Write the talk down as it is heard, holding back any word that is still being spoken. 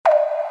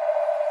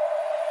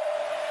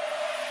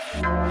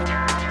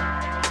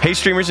Hey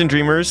streamers and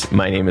dreamers,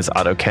 my name is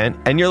Otto Kent,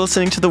 and you're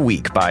listening to The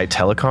Week by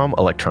Telecom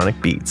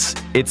Electronic Beats.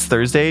 It's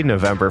Thursday,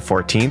 November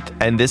 14th,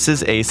 and this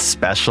is a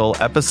special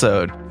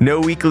episode.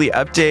 No weekly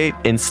update,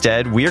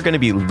 instead we are going to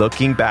be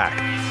looking back.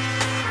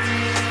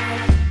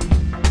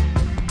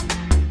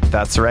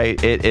 That's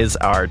right, it is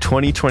our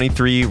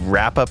 2023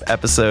 wrap-up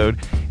episode,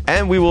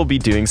 and we will be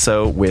doing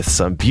so with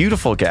some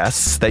beautiful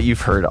guests that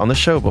you've heard on the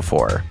show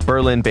before.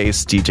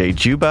 Berlin-based DJ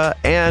Juba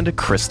and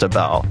Krista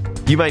Bell.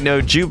 You might know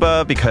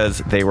Juba because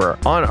they were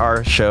on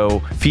our show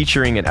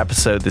featuring an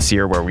episode this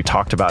year where we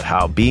talked about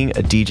how being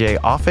a DJ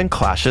often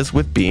clashes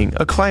with being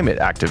a climate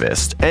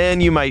activist.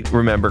 And you might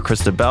remember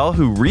Krista Bell,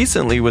 who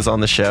recently was on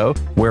the show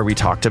where we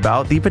talked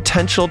about the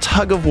potential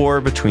tug of war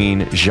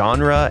between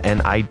genre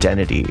and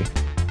identity.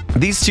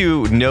 These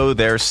two know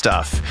their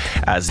stuff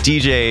as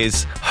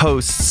DJs,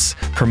 hosts,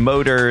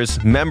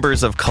 promoters,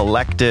 members of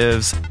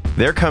collectives.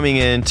 They're coming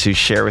in to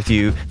share with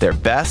you their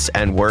best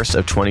and worst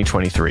of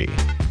 2023.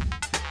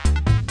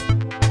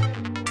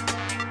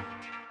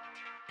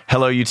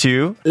 Hello, you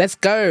two. Let's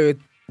go.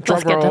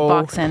 Let's get to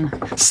boxing.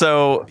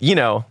 So, you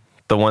know,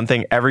 the one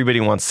thing everybody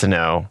wants to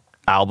know,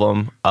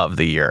 album of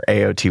the year,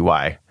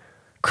 AOTY.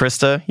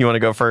 Krista, you want to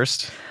go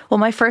first? Well,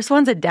 my first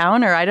one's a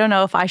downer. I don't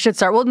know if I should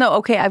start. Well, no,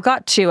 okay, I've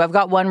got two. I've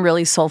got one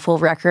really soulful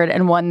record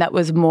and one that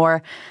was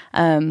more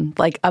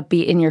like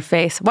upbeat in your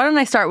face. Why don't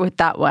I start with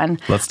that one?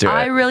 Let's do it.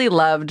 I really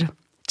loved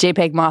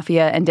JPEG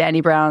Mafia and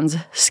Danny Brown's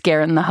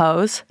Scarin' the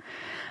Hose.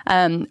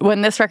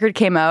 When this record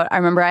came out, I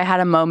remember I had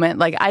a moment,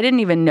 like I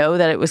didn't even know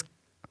that it was,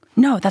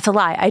 no, that's a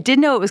lie. I did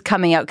know it was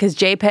coming out because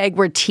JPEG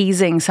were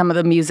teasing some of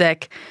the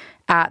music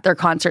at their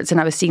concerts, and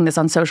I was seeing this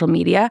on social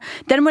media.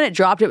 Then when it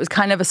dropped, it was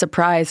kind of a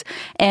surprise,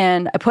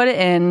 and I put it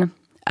in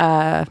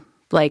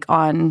like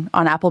on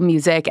Apple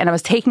Music, and I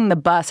was taking the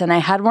bus, and I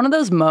had one of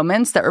those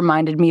moments that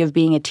reminded me of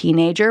being a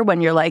teenager when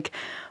you're like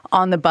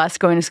on the bus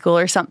going to school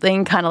or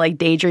something, kind of like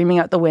daydreaming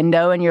out the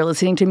window, and you're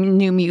listening to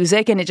new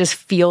music, and it just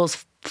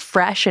feels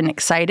fresh and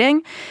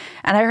exciting.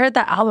 And I heard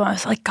that album, I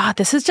was like, God,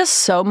 this is just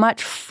so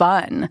much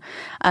fun.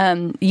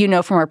 You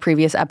know, from our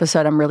previous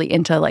episode, I'm really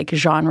into like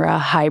genre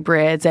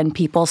hybrids and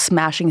people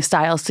smashing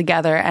styles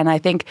together. And I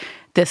think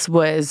this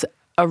was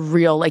a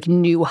real like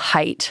new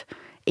height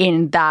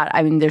in that.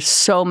 I mean, there's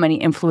so many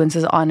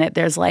influences on it.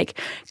 There's like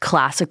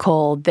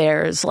classical,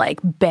 there's like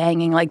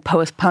banging like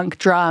post-punk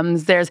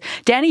drums. There's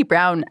Danny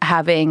Brown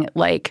having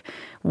like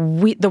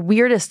the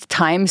weirdest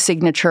time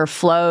signature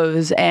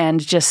flows and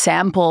just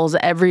samples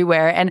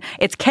everywhere. And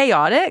it's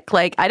chaotic.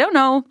 Like, I don't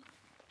know.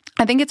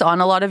 I think it's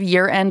on a lot of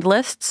year-end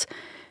lists.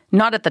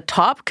 Not at the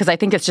top, because I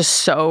think it's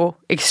just so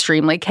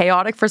extremely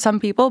chaotic for some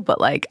people.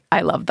 But like,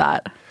 I love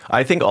that.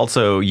 I think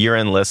also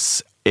year-end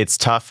lists, it's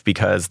tough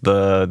because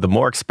the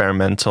more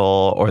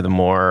experimental or the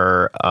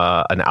more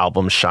an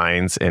album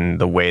shines in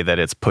the way that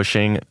it's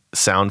pushing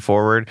sound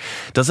forward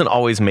doesn't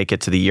always make it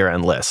to the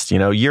year-end list. You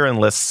know, year-end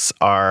lists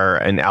are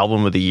an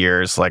album of the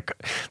years. Like,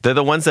 they're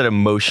the ones that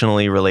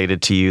emotionally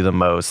related to you the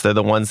most. They're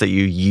the ones that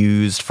you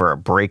used for a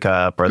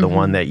breakup or the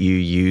one that you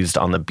used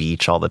on the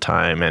beach all the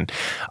time. And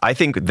I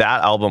think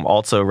that album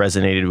also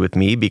resonated with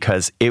me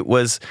because it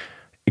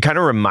kind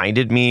of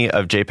reminded me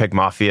of JPEG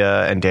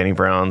Mafia and Danny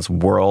Brown's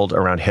world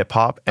around hip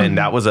hop. And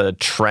that was a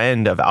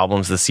trend of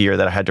albums this year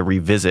that I had to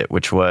revisit,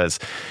 which was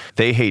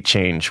They Hate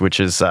Change, which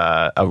is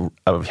a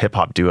hip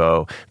hop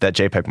duo that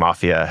JPEG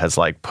Mafia has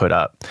like put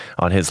up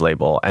on his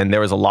label. And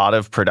there was a lot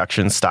of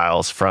production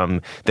styles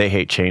from They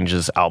Hate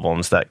Change's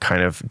albums that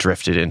kind of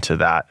drifted into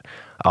that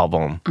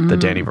album, the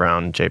Danny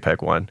Brown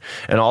JPEG one.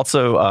 And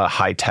also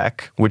High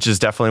Tech, which is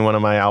definitely one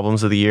of my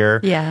albums of the year.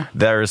 Yeah.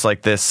 There's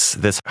like this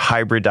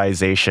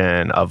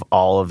hybridization of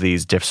all of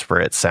these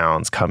disparate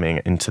sounds coming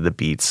into the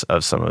beats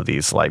of some of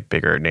these like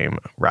bigger name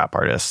rap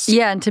artists.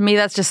 Yeah, and to me,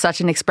 that's just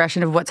such an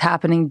expression of what's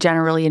happening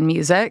generally in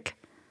music.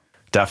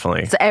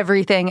 Definitely. It's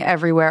everything,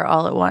 everywhere,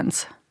 all at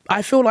once.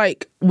 I feel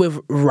like with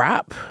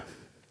rap,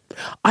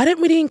 I don't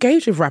really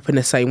engage with rap in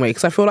the same way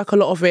because I feel like a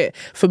lot of it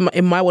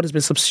in my world has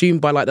been subsumed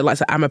by like the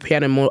likes of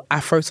Amapiano and more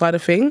Afro side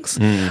of things.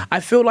 I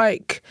feel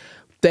like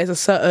there's a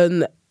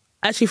certain...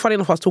 Actually, funny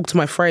enough, I was talking to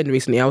my friend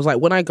recently. I was like,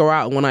 when I go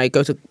out and when I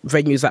go to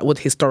venues that would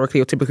historically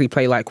or typically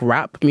play like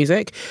rap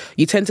music,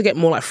 you tend to get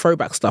more like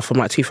throwback stuff from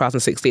like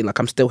 2016. Like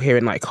I'm still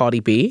hearing like Cardi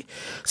B.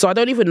 So I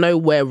don't even know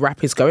where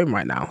rap is going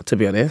right now, to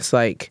be honest.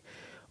 Like,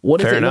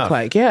 what does it look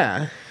like?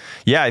 Yeah.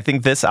 Yeah, I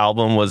think this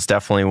album was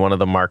definitely one of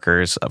the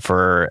markers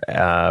for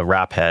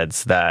rap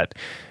heads that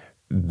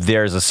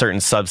there's a certain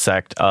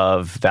subsect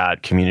of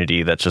that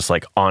community that's just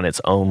like on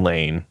its own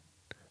lane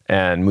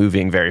and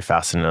moving very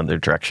fast in another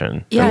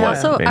direction. Yeah,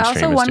 I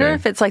also wonder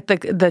if it's like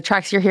the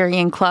tracks you're hearing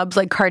in clubs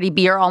like Cardi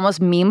B are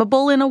almost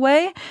memeable in a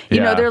way.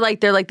 You know, they're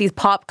like these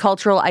pop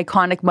cultural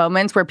iconic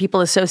moments where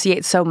people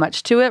associate so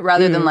much to it,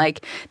 rather than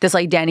like this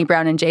like Danny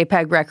Brown and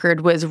JPEG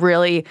record was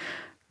really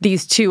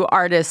these two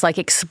artists like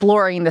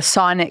exploring the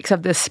sonics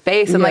of this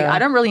space. And like I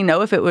don't really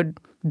know if it would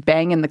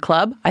bang in the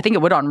club. I think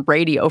it would on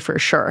radio for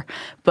sure.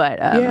 But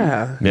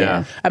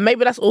yeah. And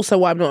maybe that's also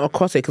why I'm not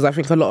across it, because I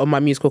think a lot of my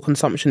musical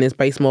consumption is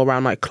based more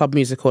around like club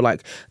music or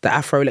like the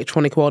Afro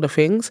electronic world of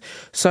things.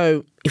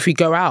 So if you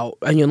go out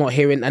and you're not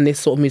hearing, and this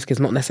sort of music is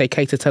not necessarily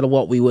catered to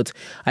what we would,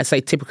 I'd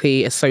say,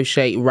 typically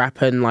associate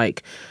rap and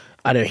like,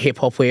 I don't know, hip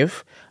hop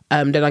with,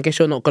 then I guess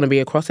you're not going to be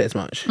across it as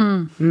much.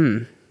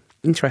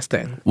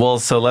 Interesting. Well,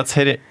 so let's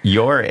hit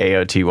your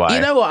AOTY.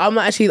 You know what?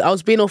 I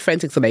was being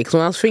authentic today, because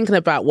when I was thinking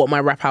about what my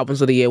rap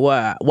albums of the year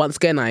were, once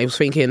again, I was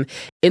thinking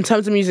in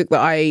terms of music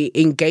that I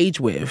engage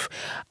with,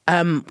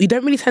 you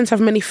don't really tend to have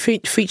many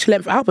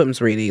feature-length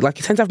albums, really. Like,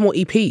 you tend to have more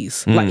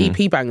EPs, like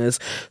EP bangers.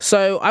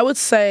 So I would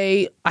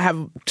say I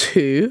have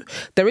two.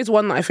 There is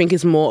one that I think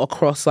is more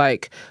across,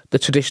 like, the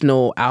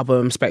traditional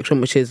album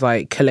spectrum, which is,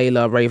 like,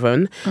 Kelela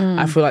Raven.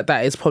 I feel like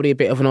that is probably a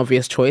bit of an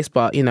obvious choice,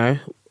 but, you know,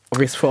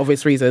 for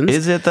obvious reasons.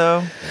 Is it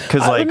though?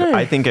 Because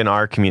I think in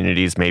our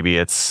communities maybe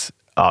it's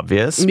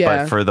obvious,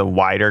 but for the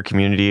wider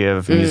community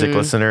of music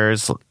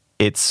listeners,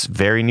 it's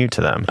very new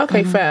to them.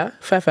 Okay, fair.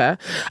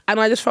 And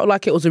I just felt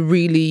like it was a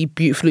really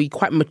beautifully,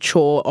 quite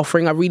mature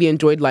offering. I really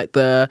enjoyed like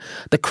the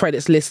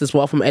credits list as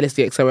well, from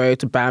LSDXO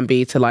to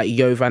Bambi to like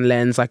Yo Van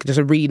Lens, like just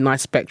a really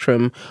nice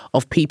spectrum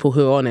of people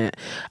who are on it.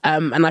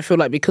 And I feel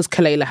like because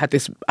Kelela had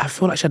this, I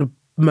feel like she had a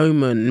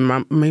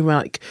moment maybe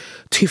like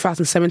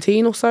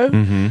 2017 or so,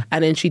 and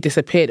then she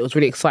disappeared. It was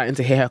really exciting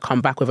to hear her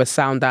come back with a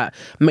sound that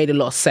made a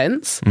lot of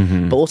sense,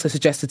 but also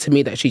suggested to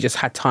me that she just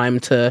had time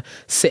to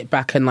sit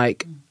back and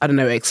like, I don't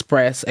know,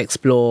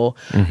 explore,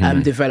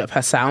 develop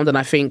her sound. And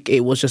I think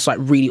it was just like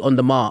really on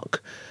the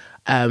mark.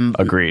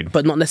 Agreed.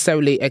 But not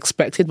necessarily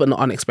expected, but not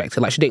unexpected.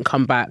 Like, she didn't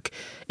come back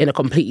in a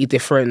completely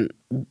different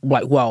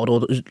like world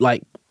or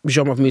like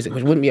genre of music,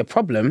 which wouldn't be a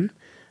problem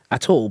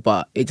at all,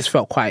 but it just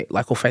felt quite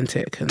like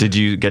authentic. Did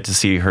you get to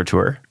see her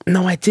tour?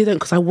 No, I didn't,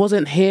 because I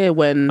wasn't here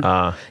when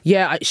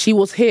she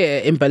was here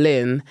in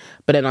Berlin,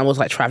 but then I was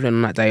like traveling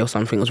on that day or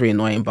something. It was really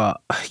annoying,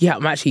 but yeah,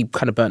 I'm actually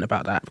kind of burnt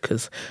about that,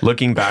 because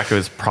looking back, it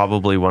was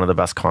probably one of the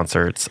best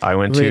concerts I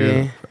went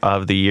to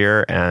of the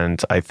year,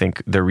 and I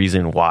think the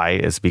reason why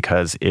is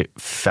because it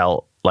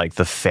felt like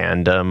the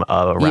fandom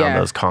around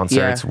those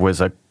concerts was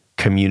a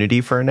community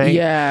for a night.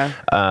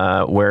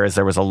 Whereas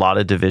there was a lot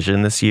of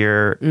division this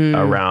year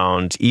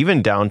around,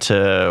 even down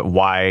to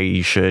why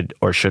you should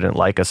or shouldn't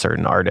like a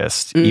certain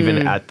artist,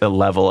 even at the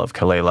level of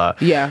Kelela.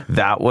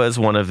 That was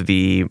one of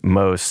the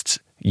most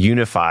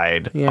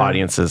unified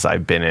audiences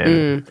I've been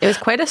in. It was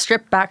quite a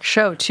stripped back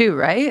show too,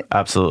 right?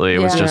 Absolutely. It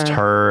was just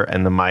her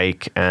and the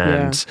mic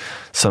and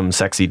some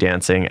sexy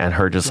dancing, and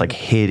her just like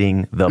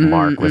hitting the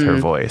mark with her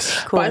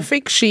voice. Cool. But I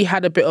think she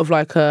had a bit of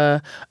like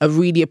a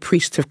really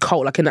appreciative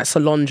cult, like in that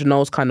Solange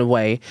Knowles kind of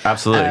way.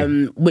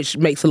 Absolutely. Which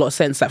makes a lot of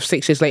sense that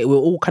 6 years later we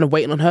were all kind of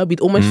waiting on her. We'd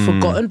almost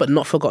forgotten, but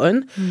not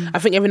forgotten. I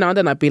think every now and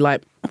then I'd be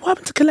like, what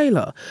happened to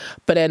Kelela?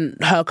 But then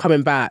her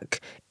coming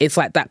back, it's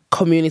like that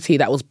community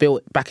that was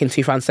built back in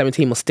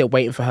 2017 was still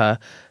waiting for her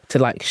to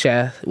like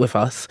share with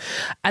us.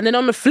 And then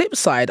on the flip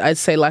side, I'd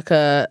say like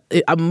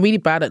I'm really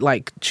bad at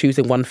like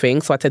choosing one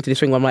thing, so I tend to do this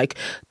thing where I'm like,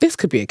 this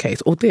could be a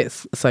case, or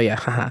this. So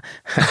yeah,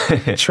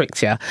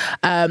 tricked ya.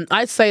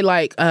 I'd say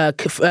like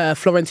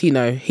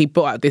Florentino, he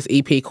brought out this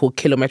EP called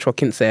Kilometro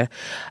Quince.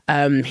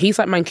 He's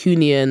like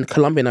Mancunian,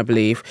 Colombian, I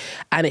believe,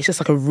 and it's just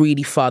like a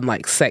really fun,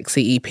 like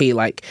sexy EP,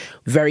 like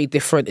very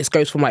different. It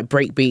goes from like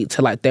breakbeat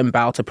to like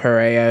Dembao to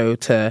Perreo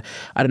to,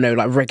 I don't know,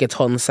 like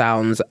reggaeton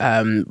sounds,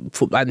 and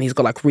he's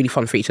got like really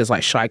fun features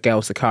like Shy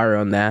Girl,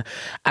 Sicario on there.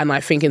 And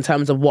I think in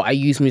terms of what I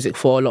use music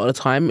for a lot of the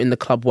time in the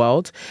club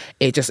world,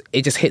 it just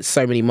hits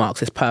so many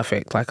marks. It's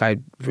perfect. Like I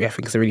think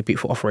it's a really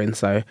beautiful offering.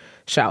 So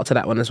shout out to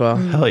that one as well.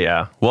 Hell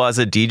yeah. Well, as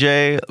a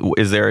DJ,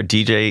 is there a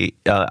DJ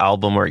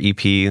album or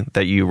EP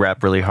that you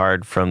rep really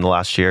hard from the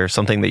last year?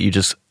 Something that you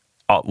just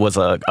was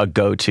a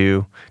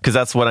go-to? Because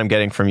that's what I'm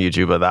getting from you,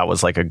 Juba. That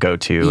was like a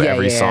go-to.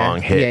 Every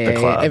song hit the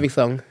club. Every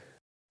song.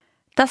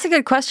 That's a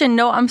good question.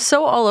 No, I'm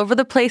so all over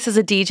the place as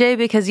a DJ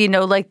because, you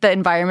know, like the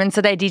environments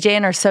that I DJ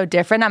in are so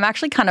different. I'm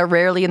actually kind of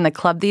rarely in the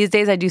club these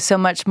days. I do so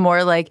much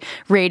more like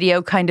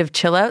radio kind of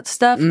chill out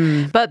stuff.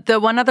 But the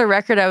one other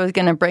record I was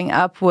going to bring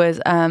up was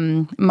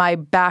My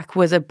Back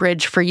Was a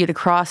Bridge for You to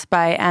Cross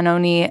by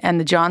Anony and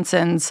the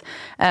Johnsons.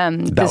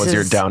 That was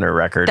your downer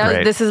record,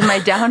 right? This is my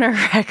downer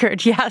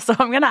record. Yeah. So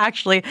I'm going to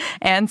actually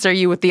answer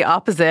you with the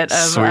opposite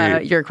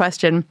of your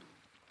question.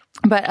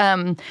 But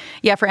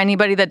yeah, for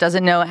anybody that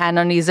doesn't know,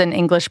 Anony's an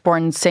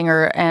English-born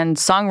singer and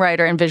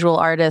songwriter and visual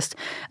artist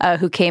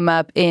who came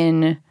up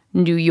in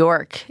New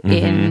York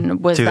in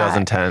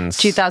 2010s.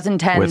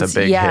 2010s with a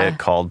big hit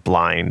called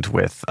 "Blind"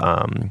 with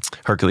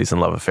Hercules and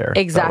Love Affair.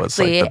 Exactly, that was,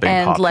 like, the big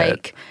and pop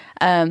like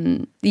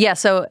hit.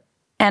 So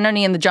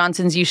Anony and the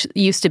Johnsons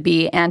used to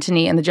be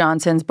Antony and the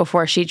Johnsons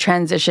before she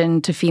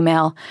transitioned to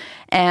female.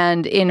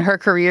 And in her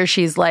career,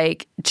 she's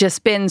like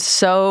just been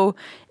so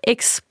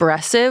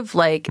expressive,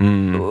 like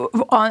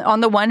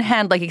on the one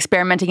hand, like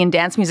experimenting in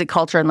dance music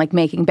culture and like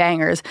making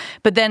bangers,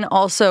 but then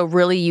also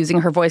really using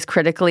her voice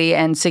critically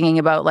and singing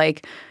about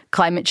like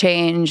climate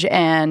change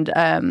and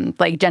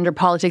like gender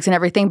politics and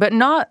everything, but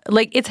not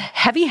like it's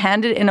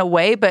heavy-handed in a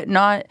way, but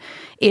not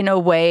in a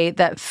way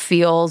that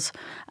feels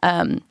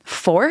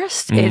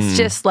forced. It's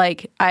just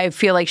like, I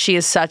feel like she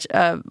is such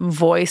a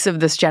voice of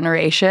this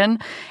generation.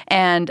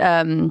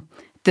 And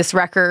this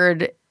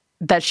record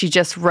that she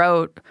just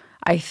wrote,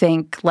 I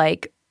think,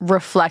 like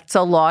reflects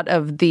a lot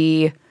of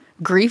the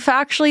grief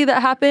actually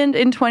that happened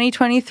in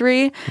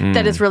 2023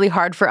 that is really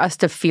hard for us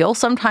to feel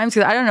sometimes.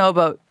 Because I don't know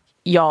about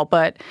y'all,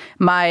 but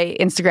my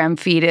Instagram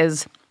feed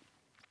is,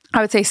 I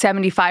would say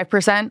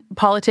 75%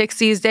 politics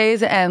these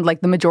days, and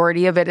like the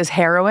majority of it is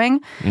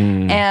harrowing.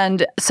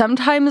 And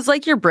sometimes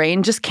like your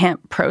brain just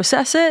can't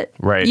process it.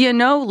 Right. You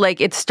know,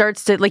 like it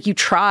starts to, like you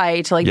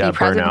try to like be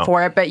present burnout.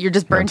 for it, but you're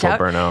just burnt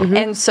Mental out. burnout.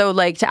 And so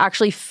like to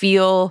actually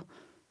feel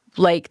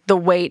like the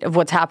weight of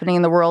what's happening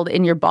in the world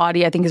in your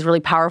body, I think is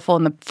really powerful.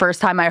 And the first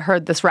time I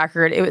heard this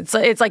record, it's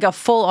like a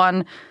full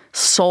on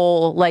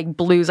soul, like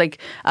blues, like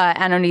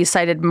Anonise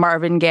cited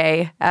Marvin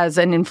Gaye as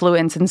an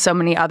influence and so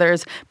many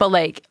others. But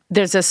like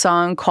there's this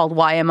song called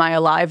Why Am I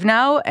Alive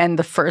Now? And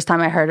the first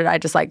time I heard it, I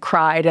just like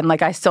cried, and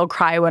like I still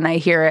cry when I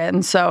hear it.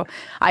 And so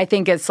I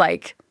think it's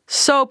like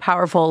so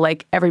powerful.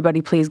 Like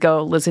everybody please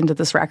go listen to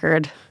this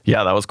record.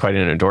 Yeah, that was quite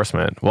an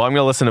endorsement. Well, I'm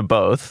going to listen to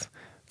both.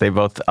 They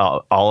both,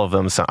 all of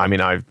them. I mean,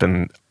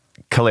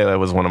 Kelela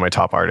was one of my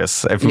top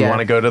artists. If we want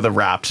to go to the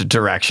rapped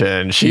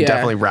direction, she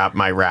definitely rapped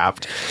my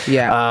Wrapped.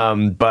 Yeah.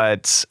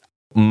 But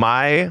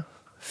my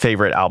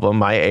favorite album,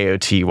 my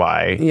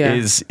AOTY,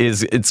 is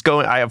it's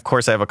going. I have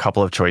a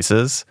couple of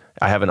choices.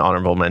 I have an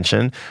honorable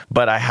mention,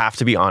 but I have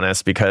to be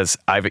honest because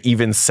I've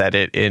even said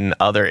it in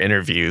other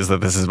interviews that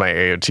this is my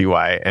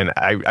AOTY, and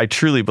I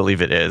truly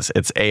believe it is.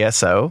 It's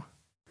ASO.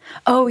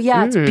 Oh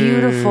yeah, it's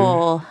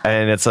beautiful.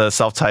 And it's a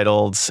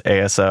self-titled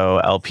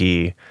ASO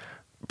LP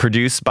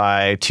produced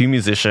by two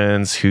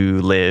musicians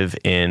who live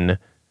in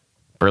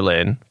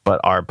Berlin, but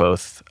are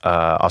both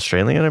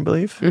Australian, I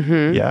believe.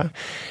 Yeah.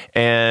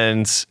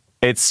 And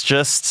it's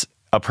just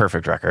a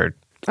perfect record.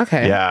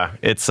 Okay. Yeah,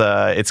 it's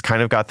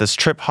kind of got this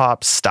trip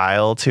hop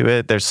style to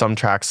it. There's some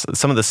tracks,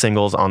 some of the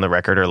singles on the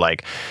record are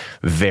like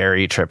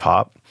very trip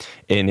hop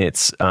in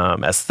its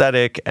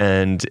aesthetic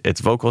and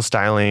its vocal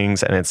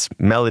stylings and its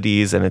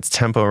melodies and its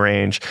tempo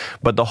range.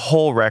 But the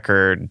whole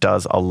record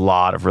does a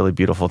lot of really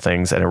beautiful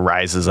things, and it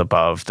rises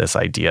above this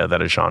idea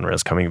that a genre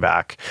is coming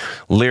back.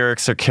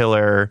 Lyrics are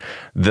killer.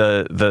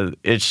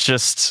 It's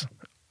just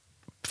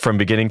from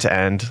beginning to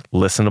end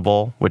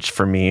listenable, which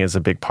for me is a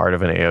big part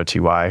of an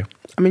AOTY.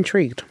 I'm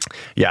intrigued.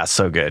 Yeah,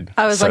 so good.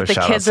 I was like, the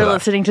kids are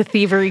listening to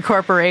Thievery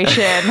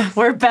Corporation.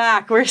 We're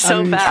back. We're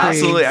so back.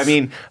 Absolutely. I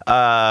mean,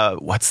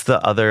 what's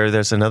the other?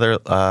 There's another,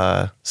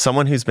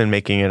 someone who's been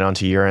making it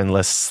onto year-end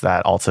lists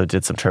that also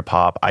did some trip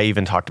hop. I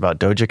even talked about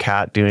Doja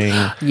Cat doing.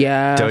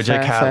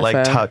 Doja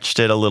Cat touched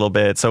it a little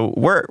bit. So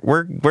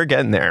we're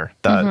getting there.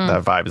 That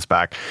vibe is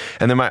back.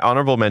 And then my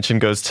honorable mention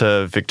goes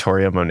to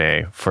Victoria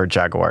Monet for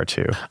Jaguar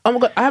 2. Oh my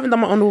God, I haven't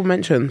done my honorable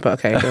mention, but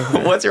okay.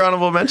 What's your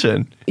honorable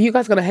mention? You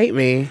guys are gonna hate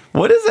me.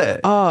 What is it?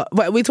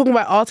 Wait, are we talking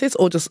about artists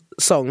or just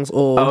songs?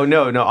 Or Oh,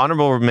 no.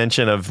 Honorable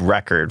mention of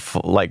record,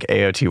 like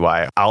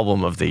AOTY,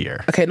 album of the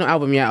year. Okay, not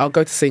album yet. I'll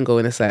go to single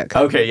in a sec.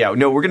 Okay, yeah.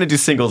 No, we're going to do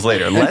singles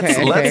later.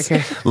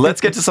 Let's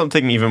get to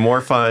something even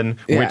more fun,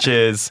 which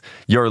is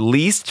your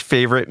least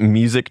favorite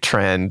music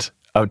trend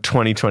of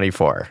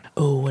 2024.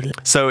 Oh,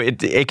 so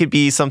it could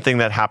be something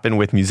that happened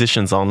with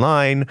musicians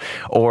online,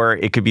 or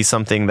it could be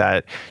something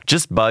that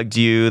just bugged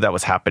you that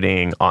was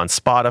happening on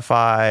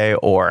Spotify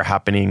or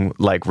happening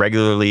like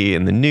regularly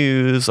in the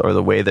news, or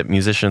the way that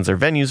musicians or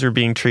venues are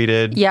being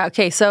treated. Yeah,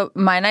 okay. So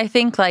mine, I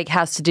think, like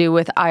has to do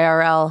with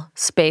IRL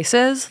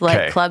spaces,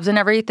 like clubs and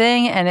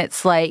everything. And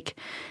it's like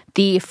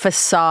the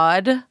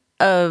facade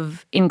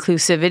of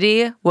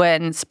inclusivity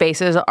when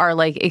spaces are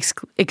like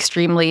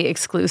extremely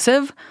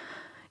exclusive.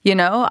 You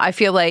know, I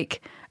feel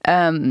like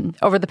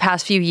over the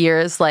past few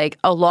years, like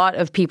a lot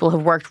of people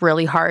have worked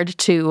really hard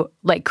to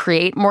like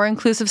create more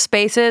inclusive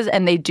spaces,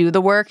 and they do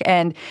the work.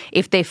 And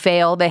if they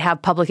fail, they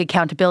have public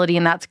accountability,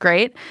 and that's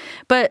great.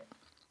 But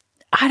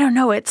I don't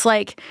know. It's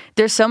like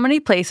there's so many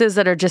places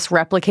that are just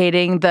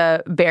replicating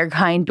the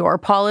Berghain door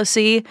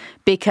policy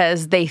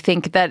because they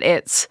think that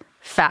it's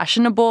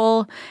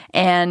fashionable,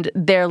 and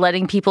they're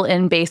letting people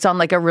in based on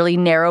like a really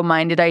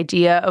narrow-minded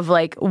idea of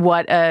like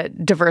what a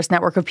diverse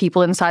network of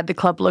people inside the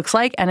club looks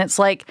like. And it's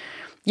like,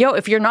 yo,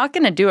 if you're not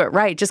going to do it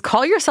right, just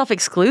call yourself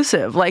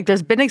exclusive. Like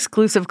there's been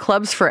exclusive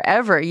clubs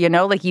forever, you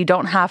know, like you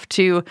don't have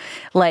to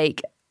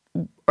like,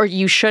 or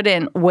you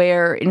shouldn't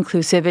wear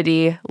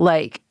inclusivity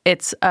like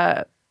it's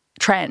a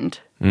trend.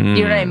 You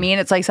know what I mean?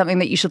 It's like something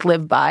that you should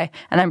live by.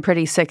 And I'm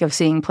pretty sick of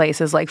seeing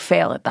places like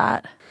fail at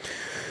that.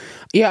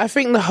 Yeah, I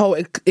think the whole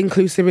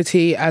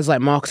inclusivity as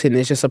like marketing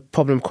is just a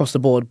problem across the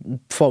board,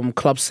 from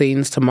club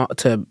scenes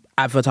to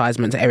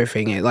advertisement to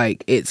everything.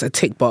 It's a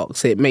tick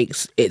box.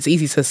 It's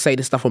easy to say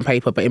the stuff on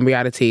paper, but in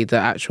reality, the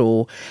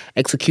actual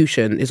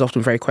execution is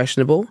often very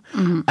questionable.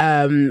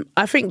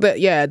 I think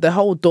that the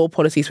whole door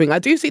policy thing, I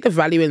do see the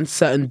value in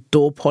certain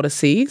door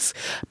policies,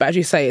 but as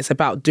you say, it's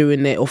about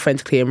doing it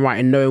authentically and right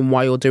and knowing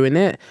why you're doing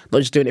it, not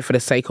just doing it for the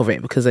sake of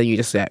it, because then you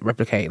just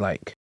replicate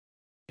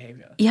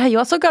behavior. Yeah, you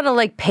also got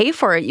to pay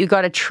for it. You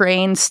got to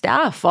train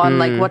staff on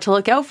what to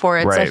look out for.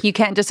 It's Right. you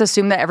can't just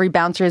assume that every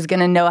bouncer is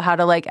going to know how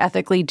to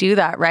ethically do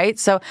that, right?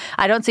 So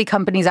I don't see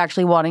companies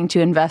actually wanting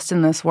to invest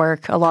in this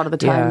work a lot of the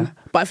time. Yeah.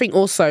 But I think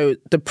also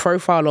the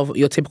profile of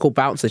your typical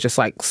bouncer is just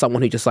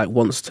someone who just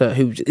wants to,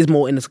 who is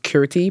more in the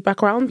security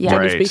background,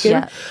 generally Right. speaking.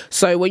 Yeah.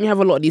 So when you have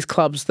a lot of these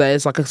clubs,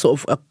 there's a sort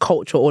of a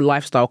culture or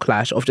lifestyle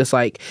clash of just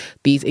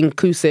these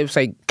inclusive,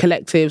 say,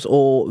 collectives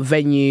or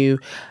venue,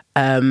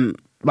 I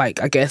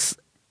guess,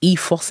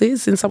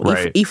 ethoses in some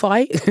Right.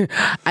 EFI,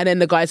 and then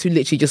the guys who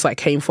literally just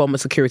came from a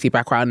security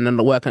background and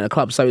then work in a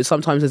club. So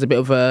sometimes there's a bit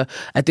of a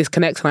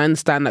disconnect, and I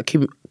understand that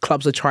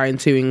clubs are trying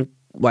to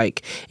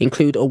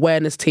include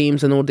awareness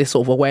teams and all this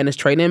sort of awareness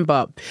training,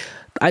 but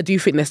I do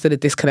think there's still a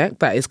disconnect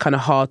that is kind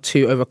of hard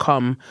to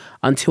overcome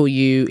until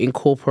you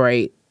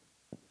incorporate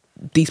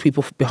these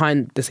people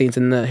behind the scenes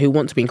and who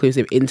want to be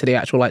inclusive into the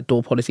actual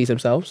door policies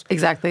themselves.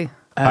 Exactly.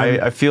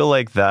 I feel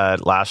like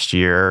that last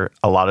year,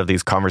 a lot of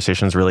these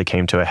conversations really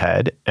came to a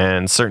head,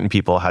 and certain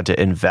people had to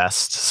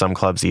invest. Some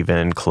clubs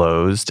even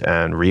closed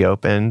and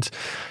reopened.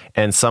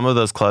 And some of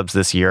those clubs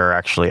this year are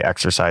actually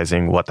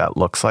exercising what that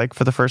looks like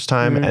for the first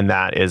time. And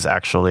that is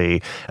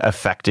actually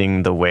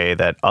affecting the way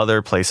that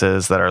other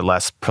places that are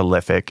less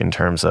prolific in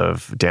terms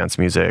of dance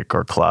music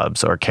or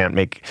clubs or can't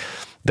make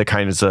the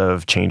kinds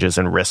of changes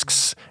and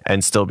risks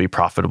and still be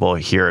profitable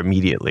here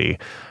immediately,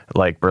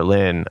 like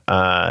Berlin.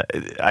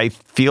 I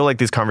feel like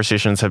these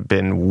conversations have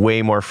been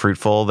way more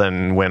fruitful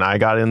than when I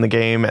got in the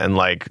game, and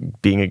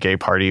being a gay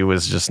party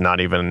was just not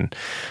even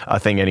a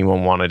thing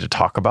anyone wanted to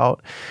talk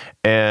about.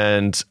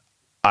 And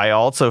I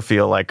also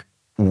feel like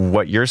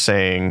what you're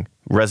saying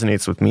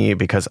resonates with me,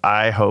 because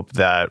I hope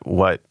that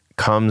what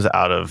comes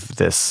out of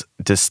this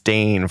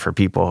disdain for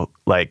people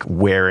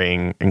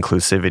wearing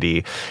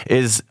inclusivity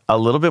is a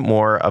little bit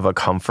more of a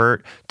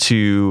comfort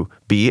to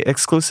be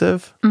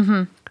exclusive.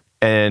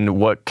 And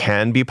what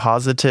can be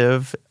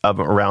positive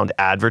around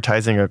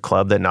advertising a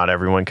club that not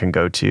everyone can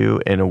go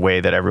to in a way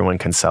that everyone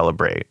can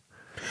celebrate.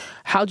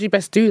 How do you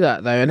best do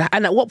that, though?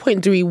 And at what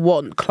point do we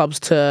want clubs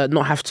to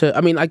not have to...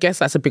 I mean, I guess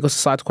that's a bigger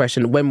societal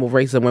question. When will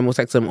racism, when will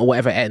sexism, or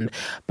whatever end?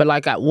 But,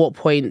 at what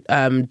point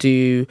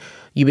do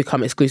you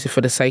become exclusive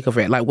for the sake of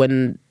it?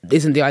 When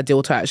isn't the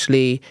ideal to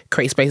actually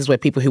create spaces where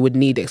people who would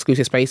need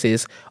exclusive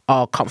spaces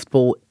are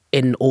comfortable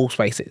in all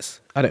spaces?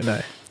 I don't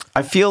know.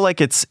 I feel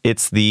like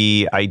it's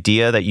the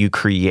idea that you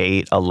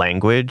create a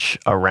language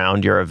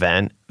around your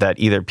event that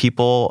either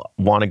people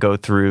want to go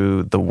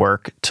through the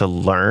work to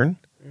learn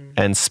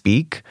and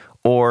speak,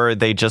 or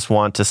they just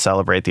want to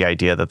celebrate the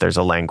idea that there's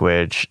a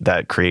language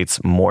that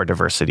creates more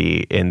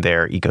diversity in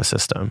their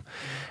ecosystem.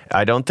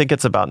 I don't think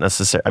it's about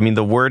necessarily... I mean,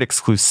 the word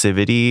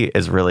exclusivity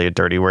is really a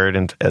dirty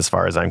word as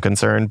far as I'm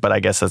concerned, but I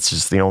guess that's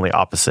just the only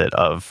opposite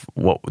of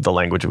what the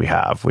language we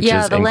have, which is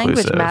inclusive. Yeah, the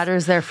language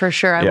matters there for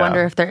sure. I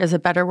wonder if there is a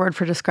better word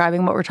for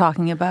describing what we're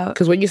talking about.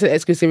 Because when you said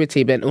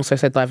exclusivity, but also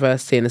said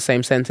diversity in the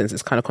same sentence,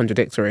 it's kind of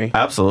contradictory.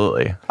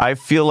 Absolutely. I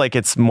feel like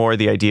it's more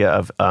the idea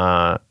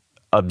of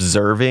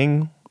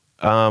observing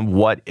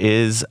what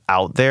is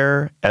out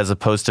there, as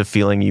opposed to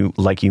feeling you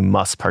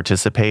must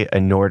participate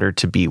in order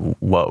to be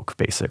woke,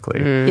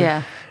 basically.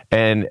 Yeah.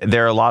 And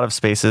there are a lot of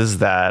spaces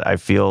that I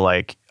feel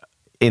like,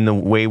 in the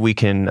way we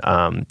can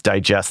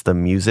digest the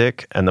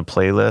music and the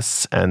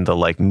playlists and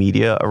the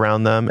media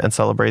around them and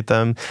celebrate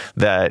them,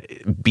 that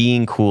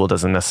being cool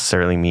doesn't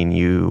necessarily mean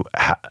you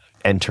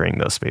entering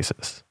those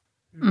spaces.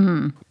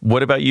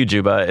 What about you,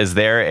 Juba? Is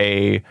there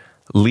a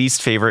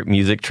least favorite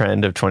music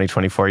trend of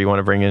 2024 you want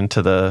to bring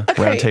into the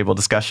roundtable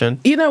discussion?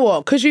 You know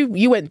what? Because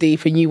you went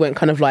deep and you went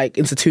kind of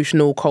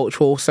institutional,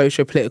 cultural,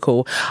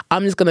 socio-political.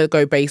 I'm just going to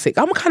go basic.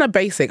 I'm kind of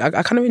basic.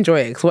 I kind of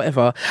enjoy it,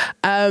 whatever.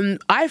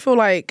 I feel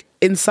like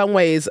in some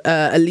ways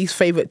a least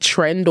favorite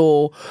trend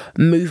or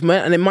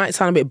movement, and it might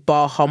sound a bit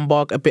bar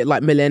humbug, a bit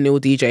like millennial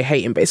DJ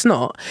hating, but it's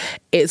not.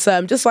 It's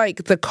just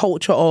the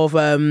culture of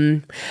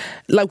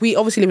we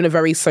obviously live in a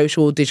very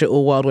social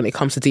digital world when it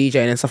comes to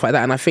DJing and stuff like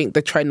that, and I think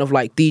the trend of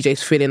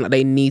DJs feeling like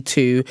they need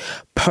to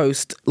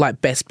post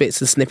best bits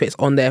and snippets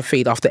on their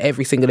feed after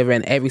every single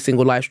event, every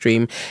single live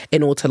stream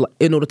in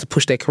order to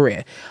push their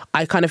career.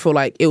 I kind of feel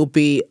like it will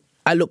be...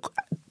 I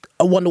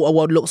wonder what a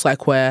world looks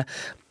like where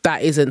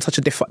that isn't such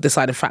a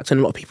deciding factor in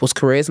a lot of people's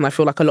careers. And I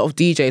feel like a lot of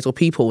DJs or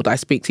people that I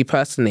speak to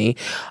personally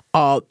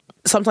are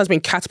sometimes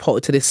being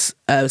catapulted to this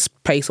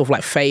space of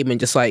fame and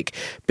just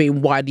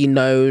being widely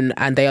known,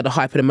 and they are the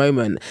hype of the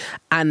moment.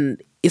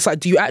 And it's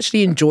do you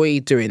actually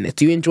enjoy doing this?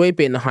 Do you enjoy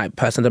being the hype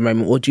person at the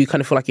moment? Or do you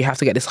kind of feel like you have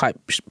to get this hype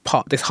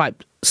part, this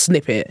hype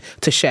snippet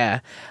to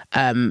share?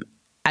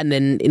 and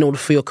then in order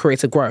for your career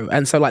to grow.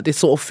 And so like this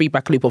sort of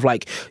feedback loop of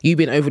like you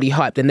being overly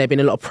hyped and there being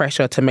a lot of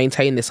pressure to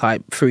maintain this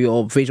hype through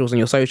your visuals and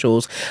your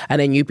socials,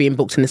 and then you being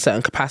booked in a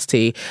certain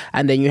capacity,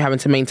 and then you having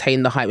to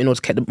maintain the hype in order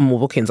to get more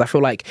bookings. I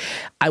feel like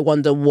I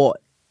wonder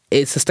what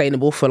is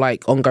sustainable for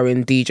like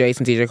ongoing DJs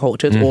and DJ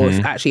cultures, or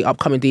if actually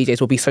upcoming DJs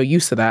will be so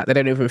used to that they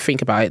don't even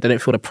think about it, they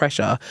don't feel the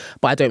pressure.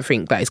 But I don't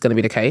think that is going to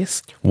be the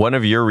case. One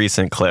of your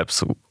recent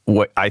clips,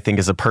 what I think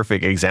is a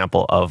perfect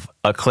example of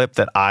a clip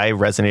that I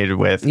resonated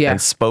with and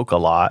spoke a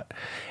lot.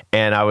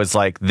 And I was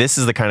like, this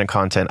is the kind of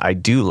content I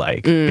do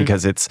like,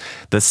 because it's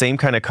the same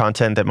kind of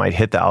content that might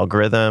hit the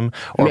algorithm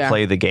or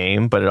play the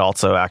game, but it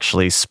also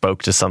actually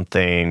spoke to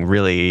something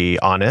really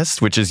honest,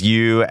 which is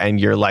you and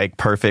your like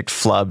perfect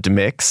flubbed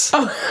mix.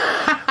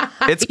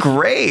 It's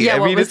great. Yeah,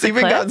 I mean, it's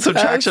even gotten some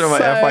traction on my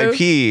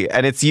FYP.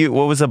 And it's you.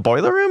 What was it,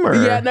 Boiler Room? Or?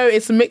 Yeah, no,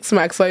 it's a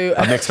Mixmag. So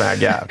a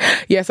Mixmag, yeah.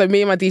 Yeah, so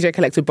me and my DJ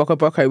collective Boko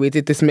Boko, we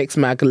did this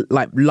Mixmag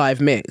like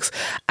live mix.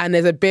 And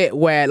there's a bit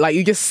where like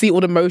you just see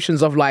all the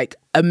motions of like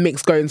a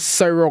mix going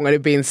so wrong and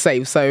it being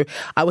saved. So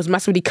I was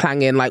massively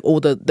clanging, like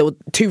there were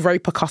two very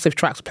percussive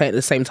tracks playing at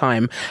the same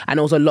time, and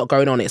there was a lot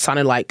going on. It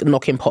sounded like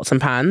knocking pots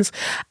and pans.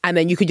 And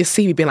then you could just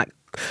see me being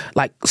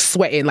like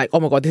sweating, like, oh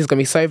my God, this is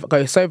going to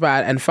go so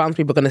bad, and fans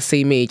people are going to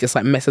see me just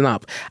like messing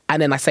up.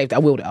 And then I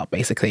wheeled it up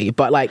basically.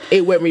 But like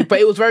it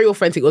was very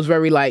authentic. It was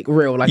very like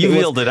real. Like you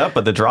wheeled it up,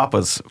 but the drop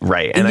was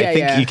right. And I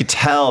think you could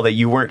tell that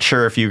you weren't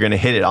sure if you were going to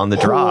hit it on the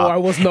drop. I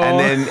was not.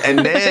 And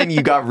then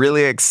you got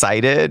really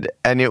excited,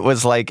 and it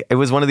was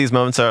one of these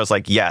moments where I was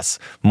like, yes,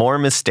 more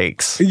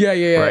mistakes. Yeah.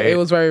 Right? It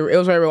was very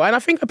real. And I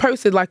think I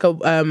posted like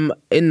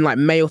in like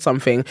May or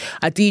something,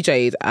 I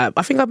DJ'd,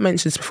 I think I've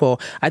mentioned this before,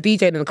 I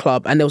DJ'd in a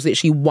club and there was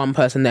literally one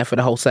person there for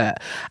the whole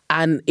set.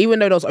 And even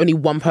though there was only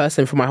one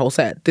person for my whole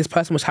set, this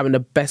person was having the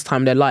best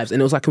time of their lives.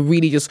 And it was like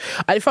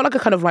it felt like a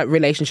kind of like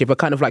relationship, a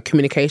kind of like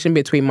communication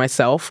between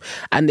myself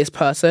and this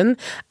person.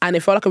 And it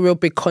felt like a real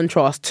big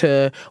contrast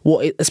to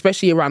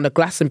especially around the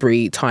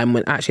Glastonbury time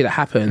when actually that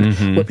happened,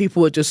 where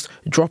people were just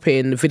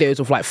dropping videos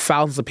of like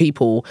thousands of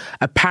people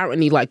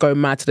apparently like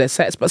going mad to their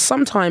sets. But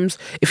sometimes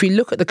if you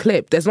look at the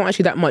clip, there's not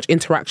actually that much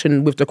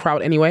interaction with the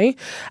crowd anyway.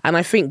 And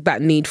I think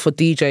that need for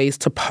DJs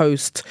to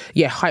post,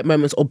 hype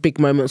moments or big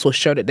moments, or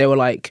show that they were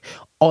like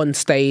on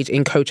stage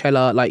in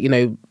Coachella, like, you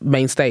know,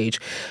 main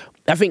stage.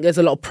 I think there's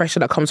a lot of pressure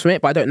that comes from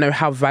it, but I don't know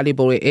how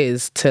valuable it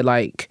is to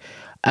like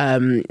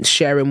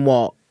sharing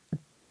what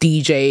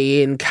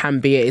DJing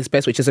can be at its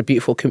best, which is a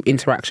beautiful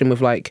interaction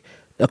with like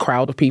a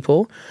crowd of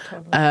people.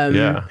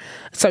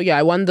 So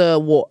I wonder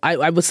what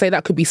I would say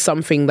that could be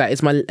something that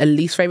is my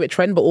least favorite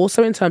trend, but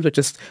also in terms of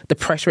just the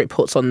pressure it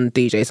puts on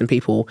DJs and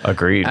people.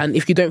 Agreed. And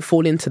if you don't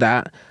fall into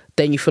that,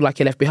 then you feel like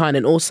you're left behind.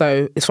 And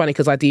also, it's funny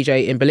because I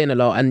DJ in Berlin a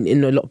lot, and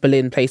in a lot of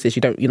Berlin places,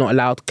 you're not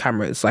allowed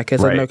cameras. Like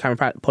there's a no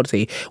camera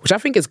policy, which I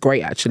think is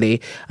great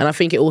actually. And I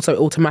think it also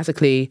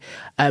automatically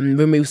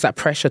removes that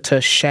pressure to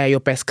share your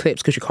best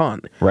clips because you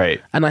can't.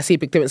 Right. And I see a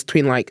big difference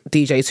between like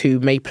DJs who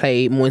may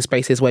play more in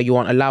spaces where you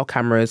aren't allowed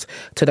cameras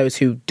to those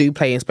who do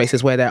play in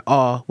spaces where there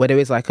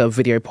is like a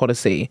video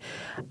policy,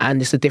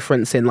 and just a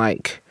difference in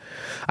like,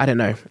 I don't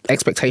know,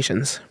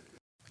 expectations.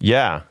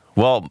 Yeah.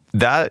 Well,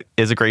 that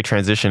is a great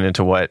transition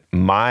into what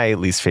my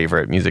least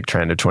favorite music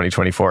trend of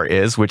 2024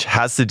 is, which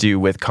has to do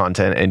with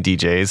content and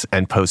DJs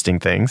and posting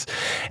things.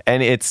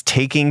 And it's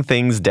taking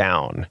things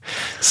down.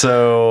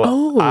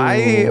 So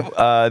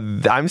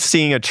I'm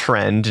seeing a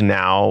trend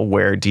now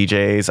where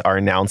DJs are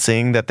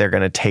announcing that they're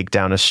going to take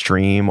down a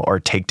stream or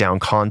take down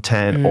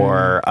content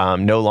or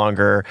no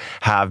longer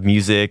have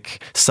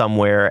music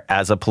somewhere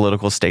as a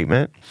political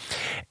statement.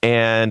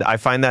 And I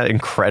find that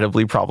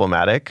incredibly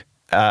problematic.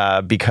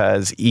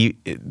 Because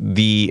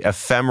the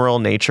ephemeral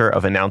nature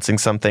of announcing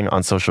something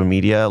on social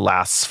media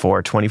lasts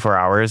for 24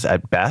 hours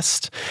at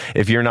best.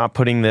 If you're not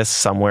putting this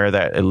somewhere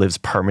that it lives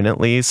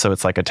permanently, so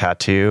it's like a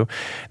tattoo,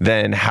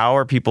 then how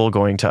are people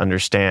going to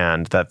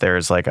understand that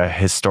there's like a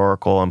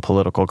historical and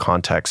political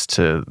context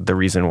to the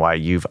reason why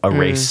you've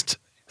erased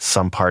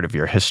some part of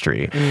your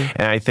history?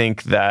 And I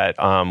think that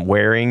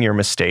wearing your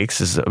mistakes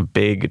is a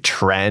big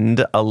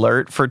trend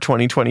alert for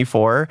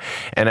 2024.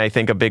 And I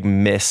think a big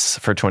miss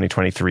for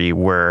 2023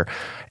 were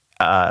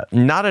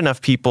not enough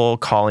people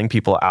calling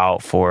people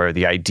out for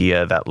the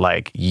idea that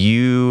like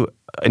you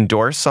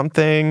endorse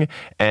something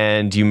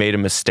and you made a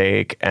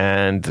mistake,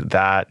 and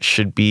that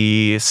should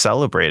be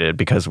celebrated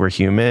because we're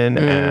human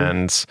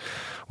and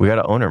we got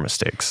to own our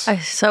mistakes. I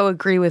so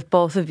agree with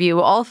both of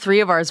you. All three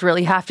of ours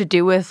really have to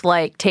do with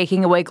like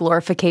taking away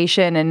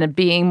glorification and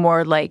being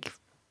more like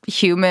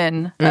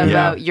human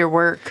about your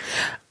work.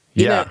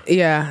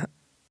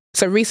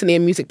 So recently a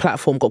music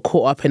platform got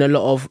caught up in a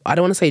lot of, I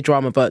don't want to say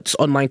drama, but just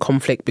online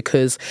conflict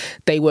because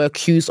they were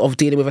accused of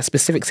dealing with a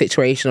specific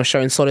situation or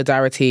showing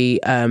solidarity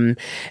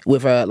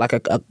with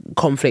a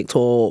conflict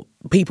or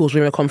people's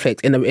real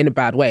conflict in a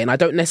bad way. And I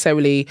don't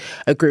necessarily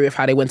agree with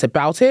how they went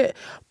about it,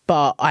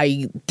 but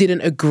I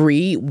didn't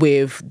agree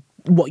with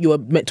what you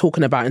were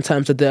talking about in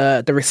terms of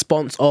the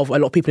response of a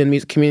lot of people in the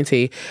music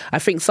community. I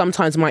think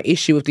sometimes my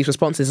issue with these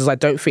responses is I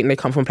don't think they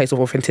come from a place of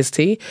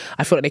authenticity.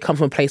 I feel like they come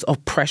from a place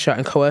of pressure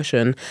and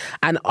coercion.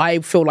 And I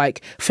feel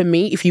like, for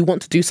me, if you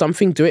want to do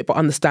something, do it, but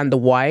understand the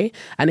why.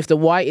 And if the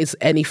why is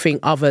anything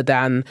other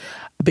than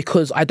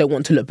because I don't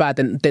want to look bad,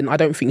 then I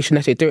don't think you should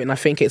necessarily do it. And I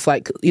think it's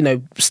like, you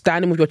know,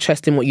 standing with your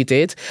chest in what you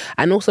did,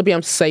 and also be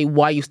able to say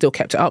why you still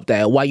kept it up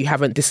there, why you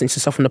haven't distanced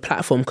yourself from the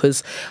platform.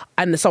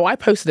 And so I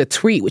posted a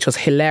tweet, which was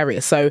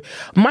hilarious. So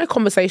my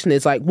conversation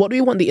is like, what do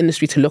we want the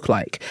industry to look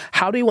like?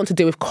 How do we want to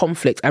deal with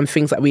conflict and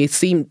things that we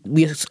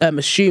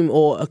assume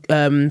or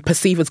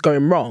perceive as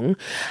going wrong?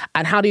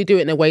 And how do you do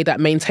it in a way that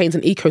maintains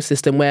an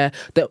ecosystem where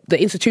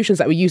the institutions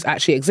that we use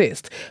actually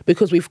exist?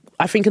 Because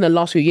I think in the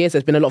last few years,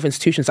 there's been a lot of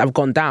institutions that have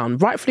gone down,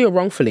 rightfully or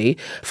wrongfully,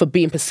 for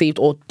being perceived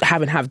or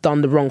have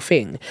done the wrong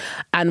thing.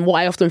 And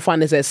what I often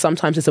find is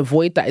sometimes there's a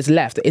void that is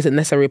left that isn't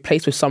necessarily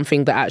replaced with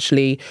something that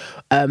actually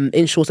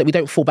ensures that we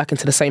don't fall back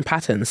into the same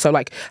patterns. So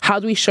like, how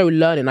do we show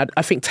learning?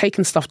 I think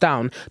taking stuff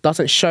down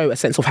doesn't show a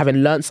sense of having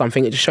learned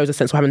something. It just shows a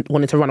sense of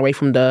wanting to run away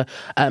from the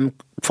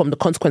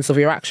consequence of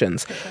your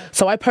actions. Okay.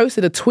 So I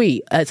posted a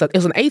tweet. It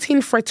was an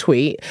 18-thread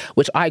tweet,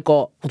 which I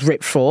got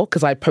ripped for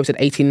because I posted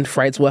 18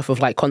 threads worth of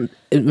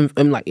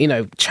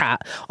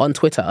chat on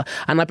Twitter.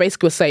 And I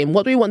basically was saying,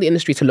 what do we want the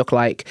industry to look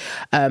like?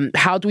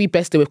 How do we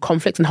best deal with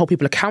conflict and hold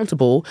people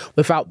accountable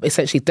without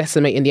essentially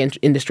decimating the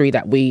industry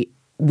that we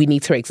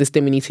need to exist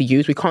in, we need to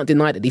use? We can't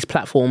deny that these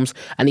platforms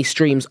and these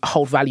streams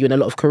hold value in a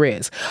lot of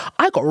careers.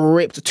 I got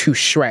ripped to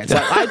shreds.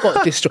 Like, I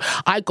got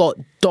I got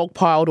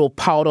dogpiled or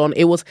piled on.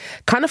 It was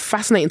kind of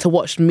fascinating to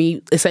watch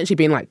me essentially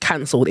being like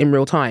cancelled in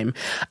real time.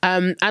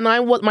 And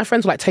my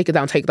friends were like, take it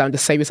down,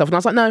 just save yourself. And I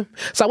was like, no.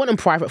 So I went on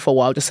private for a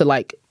while just to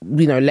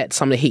let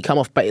some of the heat come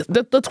off. But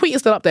the tweet is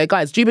still up there,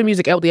 guys. Juba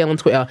Music LDL on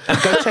Twitter.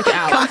 Go check it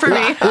out. Come for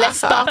me. Let's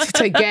start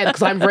it again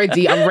because I'm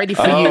ready. I'm ready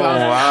for you.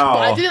 Wow.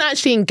 But I didn't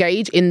actually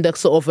engage in the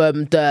sort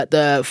of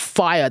the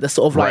fire, the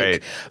sort of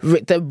like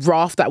the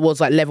wrath that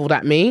was like leveled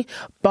at me.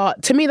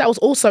 But to me, that was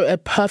also a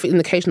perfect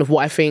indication of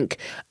what I think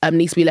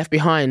needs to be left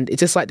behind. It's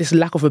just like this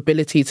lack of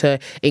ability to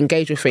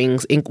engage with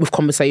things, with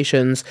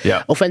conversations,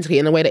 authentically,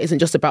 in a way that isn't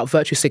just about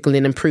virtue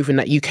signaling and proving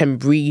that you can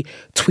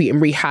retweet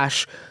and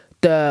rehash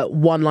the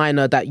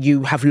one-liner that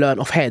you have learned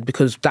off head,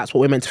 because that's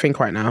what we're meant to think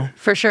right now.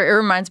 For sure. It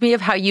reminds me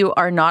of how you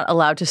are not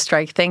allowed to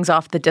strike things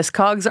off the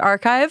Discogs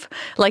archive.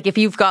 Like if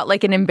you've got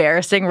like an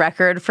embarrassing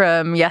record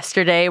from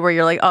yesterday where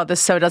you're like, oh,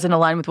 this so doesn't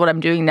align with what I'm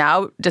doing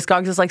now,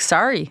 Discogs is like,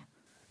 sorry.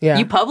 Yeah.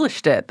 You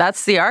published it.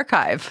 That's the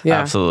archive. Yeah.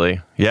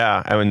 Absolutely.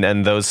 Yeah. I mean,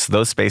 and those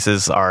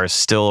spaces are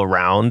still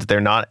around. They're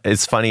not,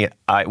 it's funny.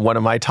 One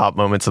of my top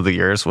moments of the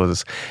years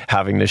was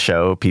having to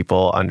show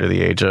people under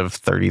the age of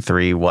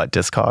 33 what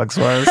Discogs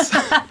was.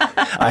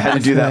 I had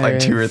to do that like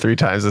 2 or 3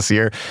 times this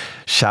year.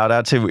 Shout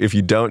out to, if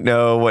you don't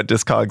know what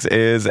Discogs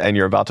is and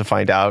you're about to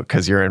find out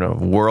because you're in a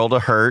world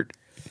of hurt.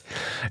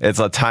 It's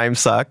a time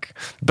suck.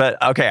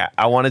 But okay,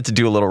 I wanted to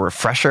do a little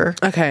refresher.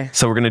 Okay.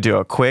 So we're going to do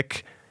a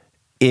quick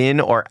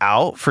in or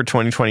out for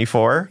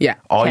 2024. Yeah.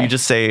 All you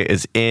just say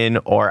is in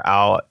or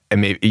out.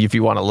 And maybe if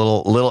you want a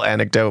little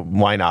anecdote,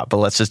 why not? But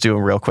let's just do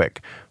them real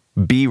quick.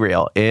 Be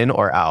real, in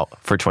or out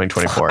for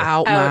 2024.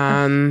 Out,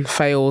 man.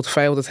 Failed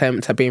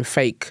attempt at being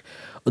fake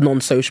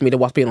non-social media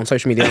whilst being on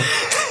social media.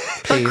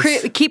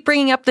 But keep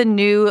bringing up the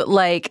new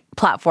like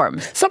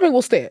platforms. Something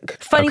will stick.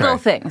 Funny little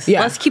things.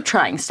 Yeah. Let's keep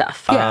trying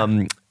stuff.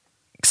 Yeah.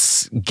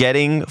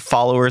 Getting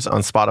followers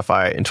on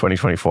Spotify in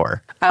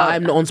 2024.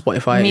 I'm not on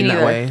Spotify in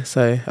that way,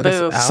 so I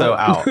guess out. So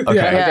out. Okay.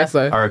 Yeah, I guess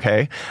so.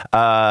 Okay.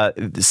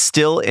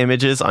 Still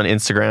images on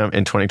Instagram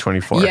in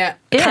 2024. Yeah.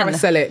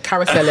 Carousel it.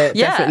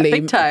 Yeah, definitely.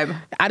 big time.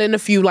 Add in a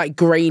few like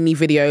grainy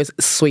videos.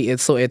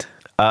 Sorted.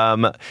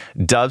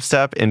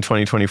 Dubstep in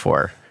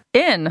 2024.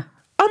 In.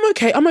 I'm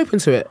okay. I'm open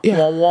to it.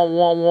 Yeah.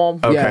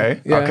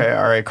 Okay. Yeah. Okay.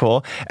 All right.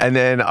 Cool. And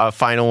then a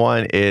final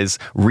one is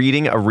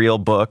reading a real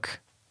book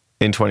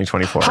in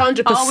 2024.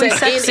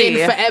 100%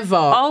 in forever.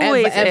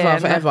 Always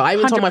forever. I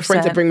even told my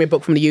friend to bring me a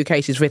book from the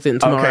UK. She's written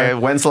tomorrow. Okay.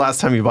 When's the last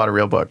time you bought a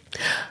real book?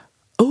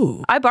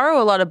 Ooh. I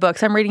borrow a lot of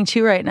books. I'm reading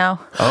 2 right now.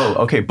 Oh,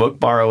 okay. Book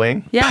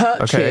borrowing. Yeah.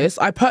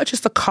 I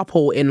purchased a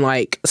couple in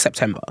like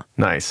September.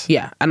 Nice.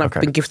 Yeah. And I've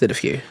been gifted a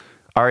few.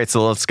 All right.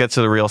 So let's get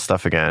to the real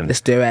stuff again.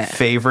 Let's do it.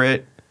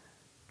 Favorite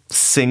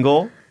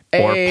single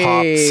or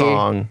pop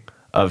song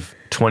of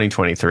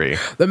 2023.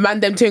 The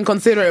man them tune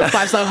consider it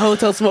 5-star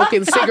hotel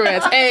smoking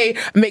cigarettes.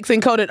 Mixing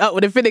coded up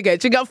with a Finnegan.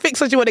 You got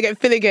fix what you want to get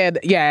Finnegan.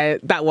 Yeah,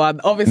 that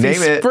one. Obviously,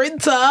 Name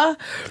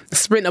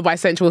Sprinter by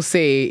Central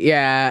C.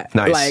 Yeah,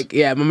 nice.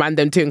 My man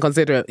them tune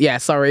consider it. Yeah,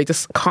 sorry,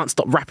 just can't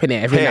stop rapping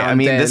it every now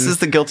and then. This is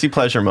the guilty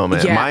pleasure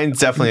moment. Yeah. Mine's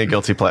definitely a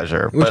guilty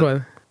pleasure. Which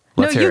one?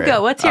 No, you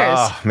go. What's yours?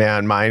 Oh,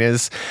 man, mine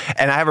is,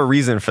 and I have a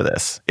reason for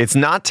this. It's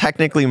not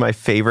technically my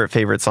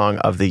favorite song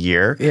of the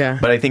year,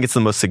 but I think it's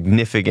the most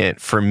significant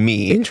for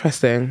me.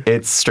 Interesting.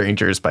 It's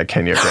Strangers by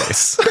Kenya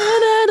Grace.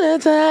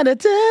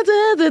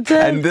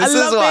 And this I is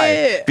love why.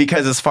 it.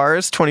 Because as far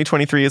as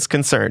 2023 is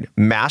concerned,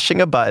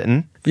 mashing a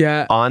button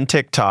Yeah. on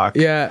TikTok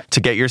Yeah. to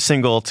get your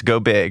single to go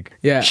big,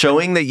 Yeah.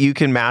 showing that you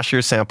can mash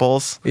your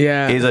samples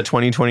Yeah. is a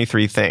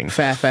 2023 thing.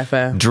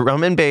 Fair.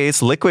 Drum and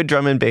bass, liquid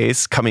drum and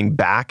bass coming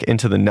back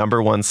into the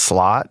 #1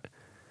 slot.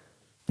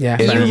 Yeah.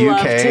 In fair. the You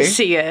love UK. to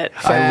see it.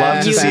 I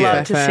love to You see love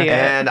it. to see it.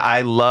 And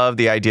I love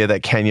the idea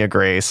that Kenya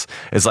Grace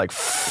is like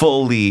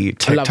fully Love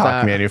TikTok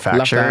that.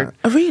 manufactured. Love that.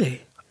 Oh,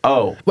 really?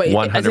 Oh, Wait,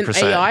 100%.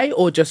 as in AI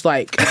or just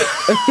like...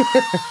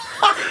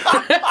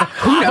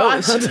 Who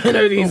knows? I don't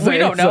know these We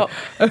don't things.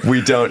 know.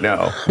 We don't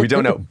know. We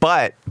don't know.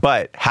 But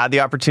had the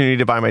opportunity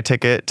to buy my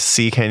ticket to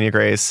see Kenya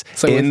Grace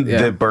So in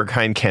yeah. the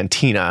Berghain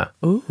Cantina.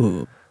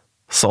 Ooh,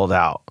 Sold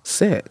out.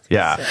 sick.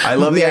 Yeah. I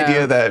love the Yeah.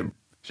 idea that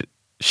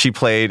she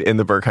played in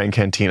the Berghain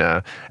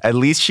Cantina. At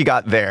least she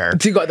got there.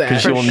 She got there.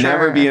 Because she For will sure.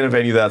 never be in a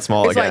venue that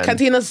small It's again. like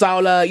Cantina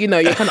Zola, you know,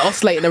 you're kind of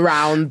oscillating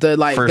around the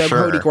For the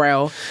sure. Holy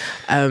Grail.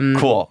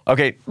 Cool.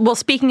 Okay. Well,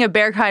 speaking of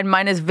Berghain,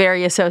 mine is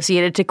very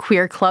associated to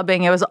queer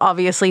clubbing. It was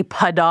obviously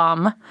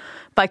Padam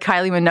by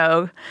Kylie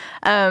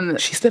Minogue.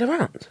 She's still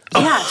around.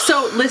 Yeah,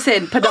 so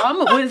listen, Padam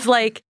was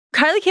like,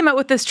 Kylie came out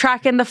with this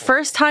track, and the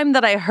first time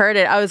that I heard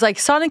it, I was like,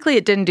 sonically,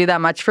 it didn't do that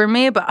much for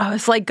me, but I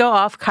was like, go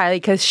off, Kylie,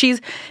 because she's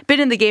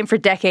been in the game for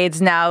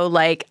decades now.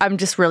 Like, I'm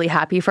just really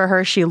happy for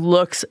her. She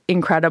looks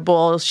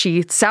incredible.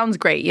 She sounds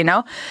great, you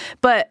know?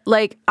 But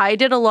like, I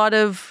did a lot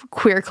of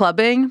queer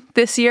clubbing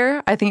this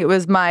year. I think it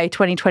was my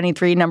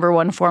 2023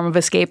 #1 form of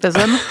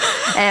escapism.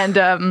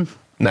 And,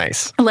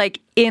 Nice. like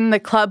in the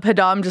club,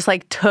 Padam just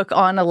like took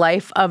on a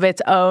life of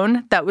its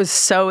own. That was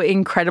so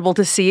incredible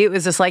to see. It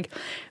was this like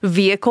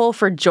vehicle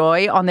for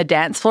joy on the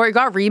dance floor. It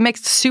got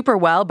remixed super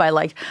well by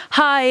like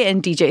Hi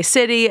and DJ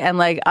City and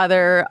like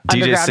other DJ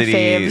underground City,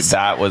 faves.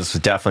 that was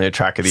definitely a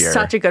track of the year.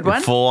 Such a good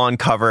one. Full on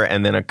cover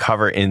and then a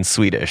cover in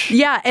Swedish.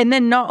 Yeah, and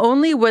then not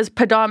only was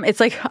Padam, it's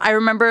like I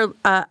remember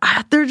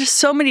there are just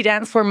so many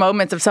dance floor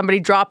moments of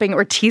somebody dropping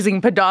or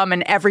teasing Padam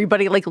and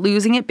everybody like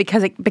losing it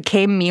because it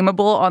became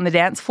memeable on the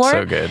dance floor.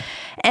 So good.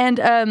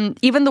 And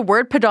even the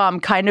word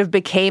Padam kind of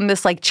became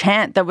this like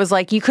chant that was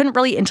like you couldn't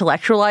really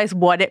intellectualize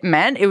what it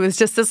meant. It was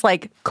just this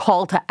like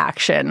call to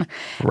action.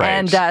 Right.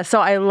 And so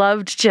I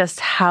loved just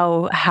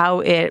how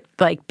it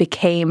like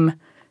became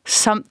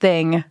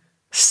something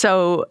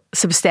so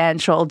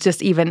substantial,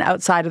 just even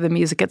outside of the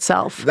music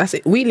itself. That's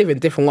it. We live in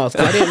different worlds.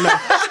 'Cause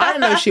I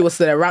didn't know she was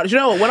still around. Do you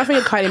know what? When I think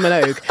of Kylie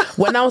Minogue,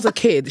 when I was a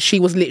kid, she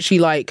was literally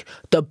like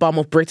the bum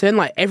of Britain.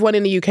 Like everyone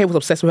in the UK was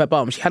obsessed with her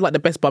bum. She had like the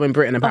best bum in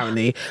Britain,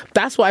 apparently.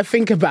 That's what I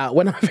think about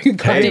when I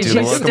think of Hey, Kylie do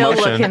the She's locomotion.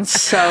 still looking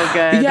so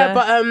good. Yeah,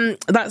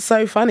 but that's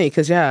so funny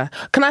because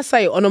can I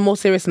say on a more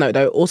serious note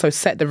though, also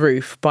Set the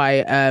Roof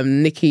by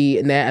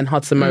Nicki Nair and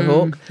Hudson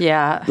Mohawk.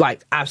 yeah. Like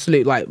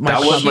absolute like my That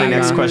was club my banger.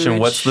 next question.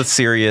 What's the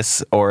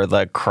serious or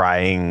the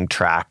crying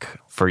track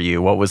for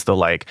you? What was the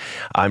like,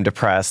 I'm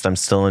depressed, I'm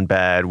still in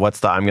bed,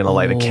 what's the I'm gonna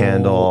light a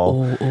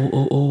candle?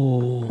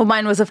 Well,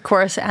 mine was, of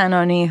course,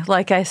 Anony,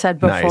 like I said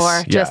before.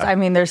 Nice, Just, yeah. I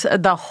mean, there's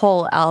the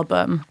whole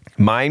album.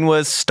 Mine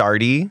was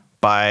Starty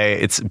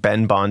it's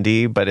Ben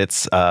Bondi, but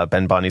it's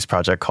Ben Bondi's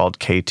project called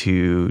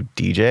K2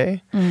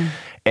 DJ.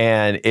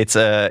 And it's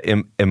a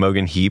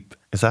Imogen Heap.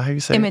 Is that how you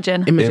say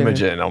Imogen. it?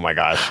 Imogen. Oh my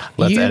gosh.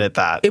 Let's edit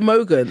that.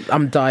 Imogen,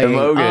 I'm dying.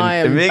 Imogen. I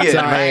am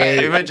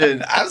dying.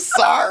 Imogen. I'm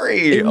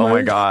sorry. Oh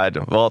my God.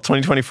 Well,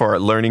 2024,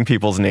 learning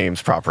people's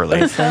names properly.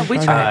 We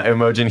tried.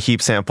 Imogen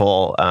Heap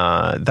sample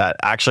that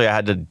actually I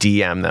had to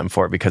DM them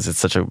for because it's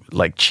such a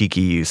like cheeky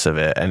use of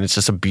it. And it's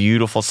just a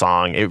beautiful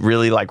song. It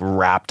really like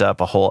wrapped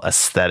up a whole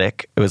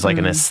aesthetic. It was like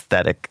an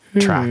aesthetic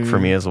track for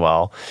me as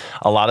well.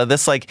 A lot of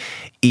this like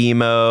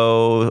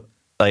emo,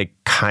 like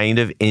kind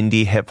of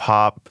indie hip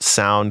hop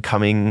sound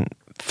coming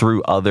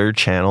through other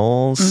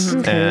channels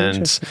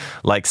and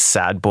like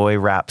sad boy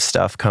rap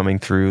stuff coming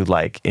through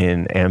like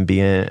in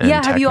ambient and Yeah,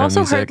 have you techno also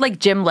music. heard like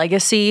Jim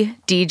Legacy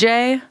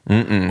DJ?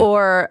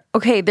 Or,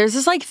 okay, there's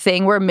this like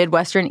thing where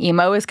Midwestern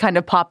emo is kind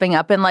of popping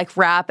up in like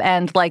rap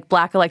and like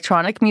black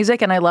electronic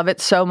music, and I love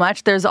it so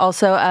much. There's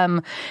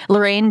also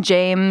Lorraine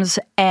James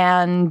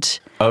and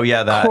Oh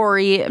yeah, that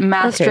Corey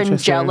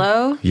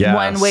Mastrangelo, Yeah,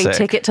 One Way sick.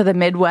 Ticket to the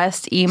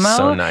Midwest emo.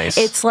 So nice.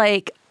 It's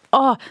like,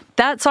 oh,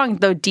 that song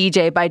though,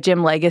 DJ by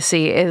Jim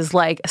Legacy, is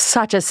like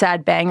such a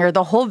sad banger.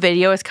 The whole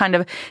video is kind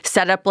of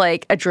set up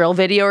like a drill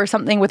video or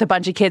something with a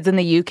bunch of kids in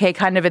the UK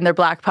kind of in their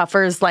black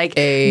puffers like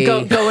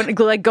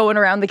going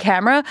around the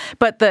camera,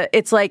 but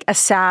it's like a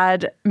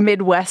sad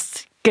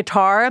Midwest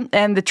guitar,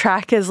 and the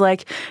track is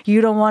like,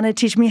 you don't want to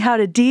teach me how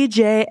to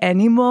DJ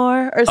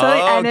anymore or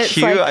something. Oh, and it's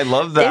cute. like, I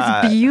love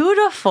that. It's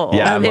beautiful.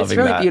 Yeah, I'm it's loving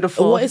really that.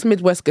 beautiful. What is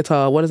Midwest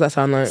guitar? What does that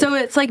sound like? So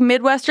it's like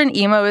Midwestern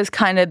emo is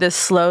kind of this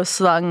slow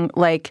slung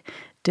like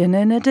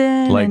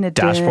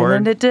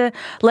Dashboard?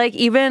 like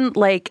even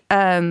like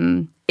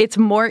it's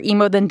more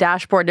emo than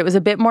Dashboard. It was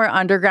a bit more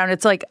underground.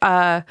 It's like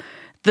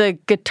the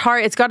guitar,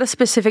 it's got a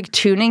specific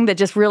tuning that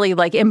just really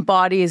like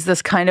embodies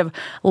this kind of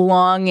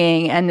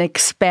longing and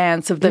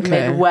expanse of the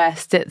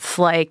Midwest. It's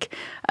like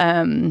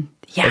yeah.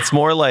 It's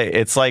more like,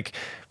 it's like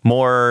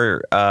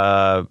more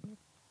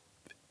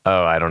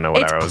Oh, I don't know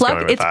what I was going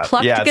with It's that.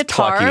 plucked Yeah, it's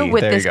guitar plucky.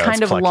 with There you this go.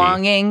 kind It's of plucky.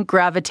 longing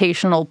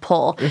gravitational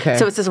pull. Okay.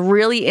 So it's this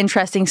really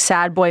interesting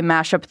sad boy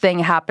mashup thing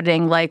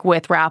happening like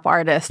with rap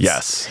artists.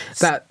 Yes.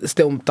 That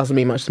still doesn't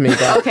mean much to me.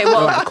 But Okay,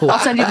 well, alright, cool. I'll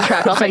send you the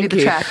track. Thank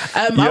you. You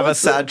I have a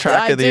sad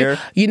track of the year?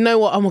 You know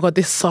what? Oh my god,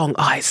 this song,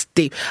 it's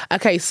deep.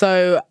 Okay,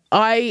 so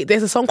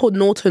there's a song called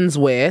Norton's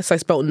Weir, so I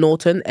spelled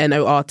Norton,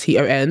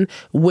 Norton,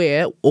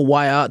 Weir, or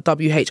Wire,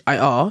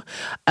 Whir,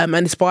 and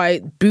it's by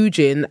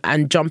Boojin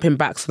and Jumping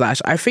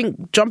Backslash. I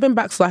think Jumping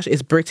Backslash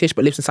is British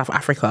but lives in South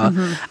Africa,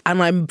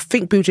 and I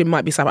think Boojin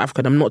might be South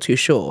African, I'm not too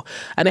sure.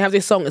 And they have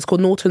this song, it's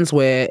called Norton's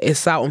Weir,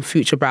 it's out on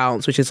Future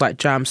Bounce, which is like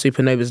Jam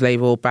Supernova's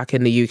label back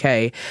in the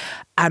UK.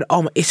 And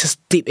it's just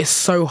deep, it's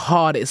so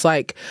hard, it's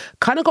like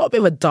kind of got a bit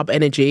of a dub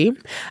energy,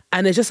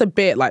 and it's just a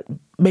bit like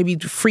maybe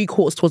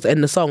 3/4 towards the end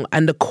of the song,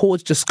 and the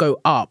chords just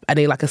go up and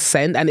they like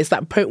ascend, and it's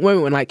that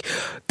moment when like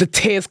the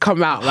tears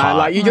come out,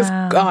 like you just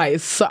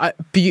it's so, a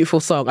beautiful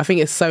song. I think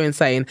it's so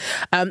insane.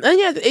 And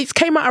yeah, it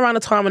came out around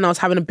the time when I was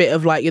having a bit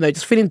of like, you know,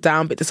 just feeling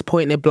down, a bit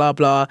disappointed, blah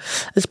blah.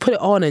 I just put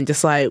it on and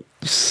just like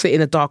sit in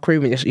a dark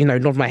room and just, you know,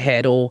 nod my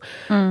head all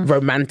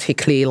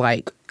romantically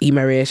like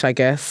emo-ish, I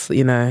guess,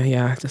 you know.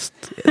 Yeah, just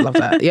love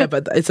that. Yeah,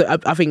 but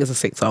I think it's a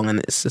sick song, and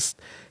it's just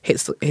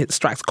it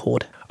strikes a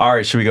chord. All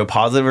right, should we go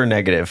positive or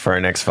negative for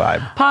our next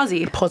vibe?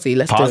 Posy.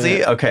 Let's do Posy?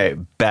 it. Okay,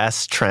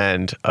 best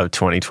trend of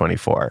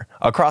 2024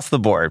 across the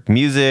board,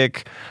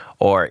 music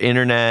or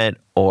internet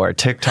or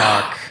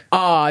TikTok.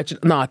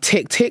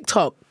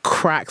 TikTok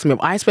cracks me up.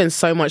 I spend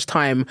so much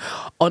time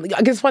on.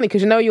 I guess it's funny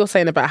because, you know, you're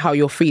saying about how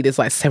your feed is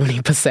like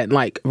 70%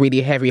 like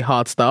really heavy,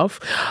 hard stuff.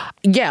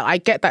 Yeah, I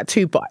get that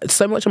too. But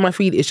so much of my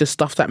feed is just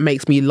stuff that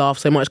makes me laugh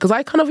so much, because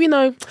I kind of, you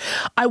know,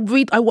 I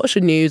watch the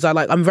news.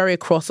 I'm very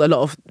across a lot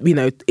of, you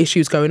know,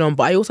 issues going on.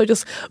 But I also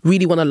just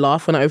really want to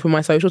laugh when I open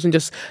my socials and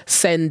just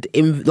send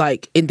in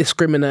like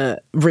indiscriminate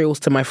reels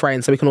to my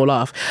friends so we can all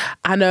laugh.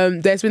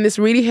 And there's been this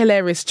really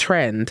hilarious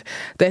trend.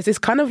 There's this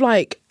kind of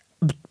like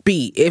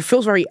beat. It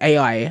feels very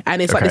AI,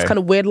 and it's like this kind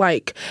of weird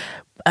like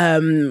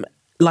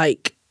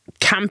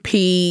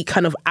campy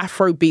kind of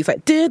Afro beats,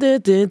 like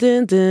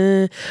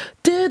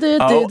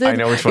I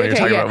know which one you're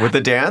talking about with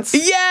the dance.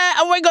 Yeah,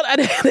 oh my god!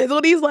 And there's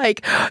all these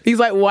white guys,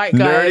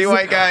 nerdy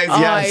white guys.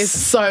 Yes, it's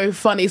so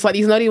funny. It's like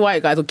these nerdy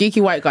white guys or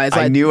geeky white guys.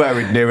 I knew I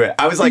would know it.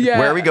 I was like,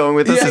 where are we going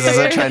with this? This is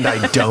a trend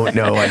I don't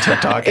know on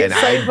TikTok, and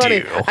it's so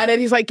funny. do. And then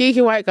these like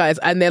geeky white guys,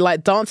 and they're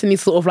like dancing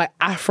these sort of like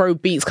Afro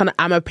beats, kind of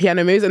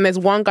amapiano moves. And there's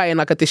one guy in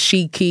like a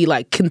dashiki,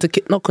 like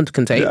not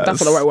kente. Yes.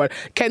 That's not the right word.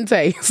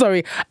 Kente,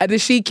 sorry, a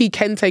dashiki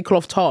kente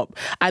cloth top,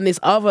 and this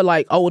other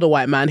like older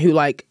white man who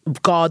like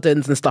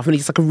gardens and stuff, and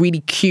he's like a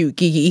really cute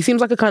geeky. He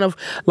seems like a kind of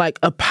like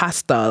a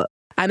pasta.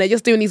 And they're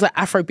just doing these like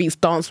Afrobeats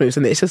dance moves,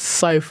 and it's just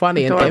so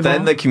funny. And but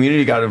then the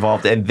community got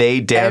involved, and they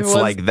danced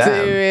like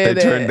them. They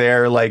turned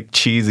their like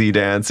cheesy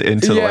dance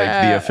into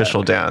like the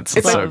official dance.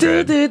 It's so like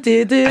good. And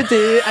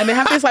they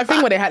have this like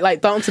thing where they had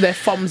like dance to their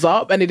thumbs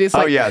up, and it is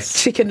like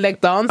chicken leg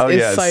dance.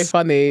 It's so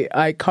funny.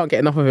 I can't get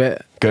enough of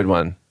it. Good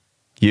one.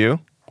 You?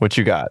 What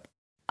you got?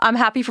 I'm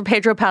happy for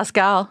Pedro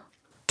Pascal.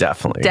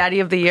 Definitely. Daddy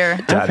of the year.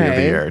 Daddy of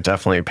the year.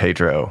 Definitely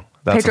Pedro.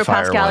 That's Pedro a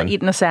fire Pascal one.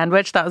 eating a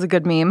sandwich. That was a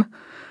good meme.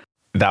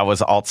 That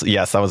was also,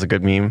 yes, that was a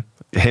good meme.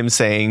 Him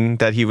saying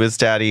that he was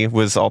daddy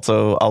was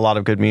also a lot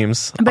of good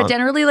memes. But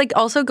generally, like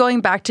also going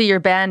back to your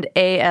band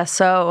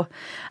ASO,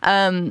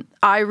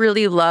 I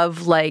really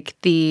love like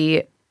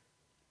the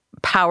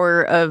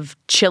power of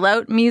chill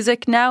out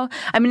music now.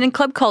 I mean, in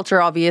club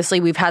culture, obviously,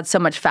 we've had so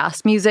much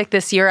fast music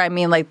this year. I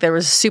mean, like there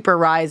was a super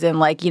rise in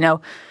like, you know,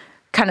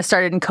 kind of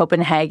started in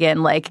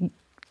Copenhagen, like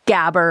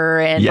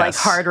Gabber and like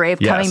hard rave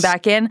coming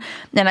back in.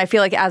 And I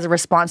feel like as a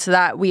response to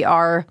that, we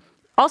are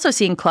also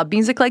seeing club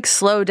music like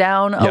slow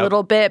down a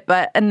little bit,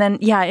 and then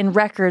in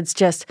records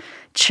just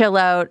chill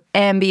out,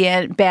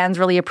 ambient, bands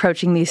really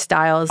approaching these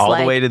styles all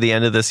the way to the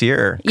end of this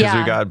year, because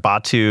we got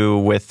Batu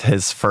with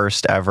his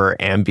first ever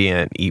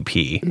ambient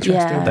EP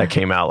that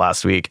came out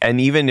last week. And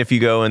even if you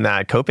go in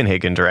that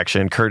Copenhagen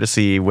direction,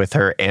 Courtesy with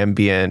her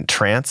ambient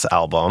trance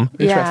album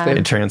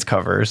and trance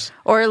covers,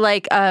 or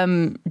like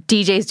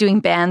DJs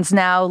doing bands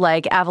now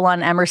like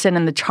Avalon Emerson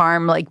and The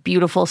Charm, like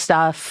beautiful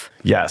stuff.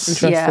 Yeah,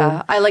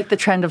 I like the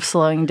trend of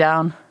slowing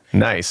down.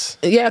 Nice.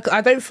 Yeah,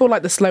 I don't feel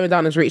like the slowing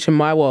down is reaching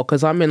my world,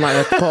 because I'm in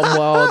like a calm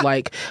world,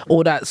 like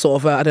all that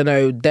sort of, I don't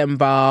know,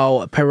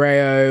 Dembao,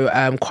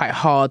 Pereo, quite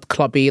hard,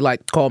 clubby,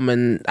 like com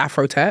and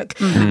Afro tech.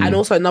 And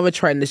also another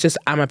trend is just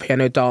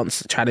Amapiano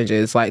dance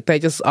challenges. Like they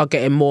just are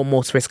getting more and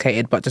more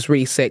sophisticated, but just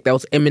really sick. There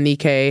was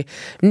Imanike,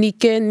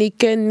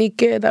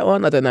 Nike, that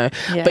one, I don't know.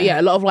 Yeah. But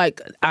yeah, a lot of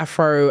like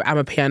Afro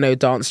Amapiano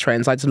dance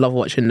trends. I just love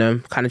watching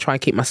them, kind of try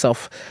and keep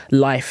myself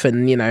life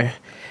and, you know.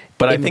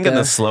 But I think in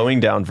the slowing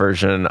down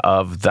version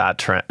of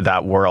that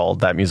that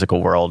world, that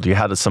musical world, you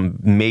had some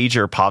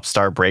major pop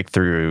star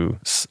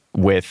breakthroughs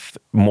with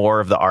more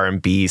of the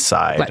R&B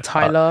side, like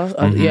Tyler,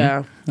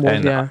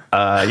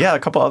 a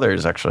couple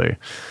others actually.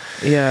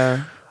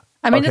 Yeah.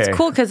 I mean, Okay. it's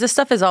cool because this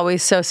stuff is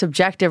always so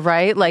subjective,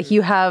 right? Like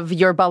you have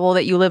your bubble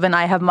that you live in,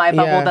 I have my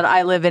bubble that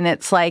I live in.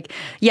 It's like,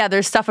 yeah,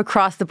 there's stuff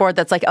across the board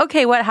that's like,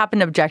 okay, what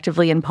happened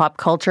objectively in pop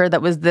culture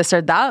that was this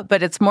or that?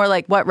 But it's more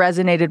like what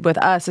resonated with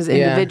us as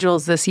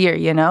individuals this year,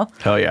 you know?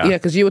 Hell yeah. Yeah,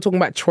 because you were talking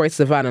about Troye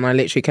Sivan, and I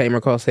literally came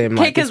across him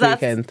like this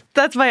weekend.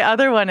 That's my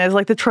other one is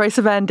like the Troye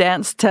Sivan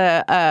dance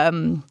to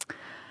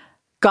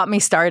Got Me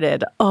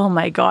Started. Oh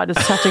my God,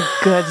 it's such a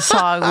good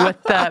song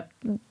with the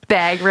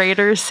Bag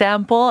Raiders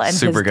sample, and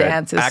Super his good.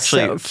 dance is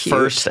Actually, so cute.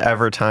 first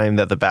ever time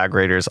that the Bag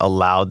Raiders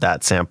allowed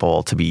that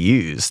sample to be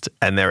used,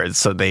 and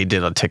so they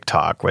did a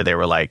TikTok where they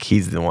were like,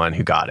 "He's the one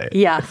who got it."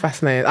 Yeah.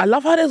 Fascinating. I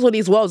love how there's all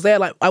these worlds there.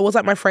 Like, I was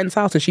at my friend's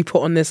house and she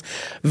put on this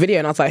video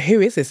and I was like,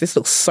 who is this? This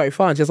looks so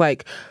fun. She's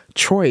like,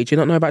 Troye, do you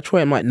not know about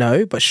Troye? I'm like,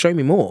 no, but show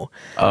me more.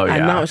 Oh, and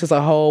yeah. now it's just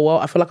a whole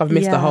world. I feel like I've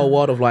missed the whole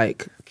world of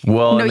like,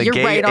 Well, No, in the you're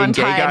gay, right on in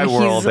gay guy time.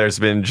 world, He's- there's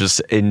been just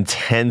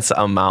intense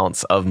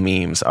amounts of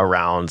memes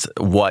around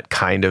what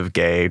kind of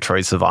gay Troye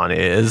Sivan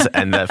is,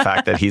 and the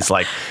fact that he's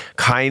like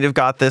kind of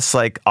got this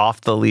like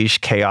off the leash,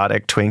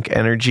 chaotic twink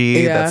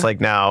energy. Yeah. That's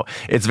like now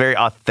it's very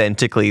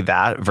authentically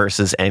that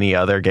versus any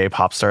other gay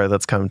pop star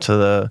that's come to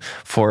the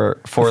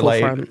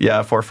forefront.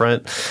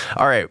 forefront.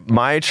 All right,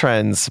 my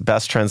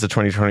best trends of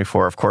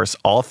 2024. Of course,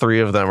 all three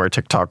of them are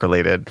TikTok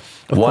related.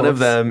 One of course.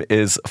 them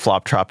is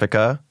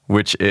Floptropica,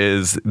 which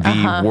is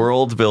the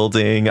world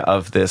building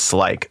of this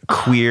like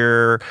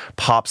queer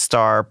pop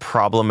star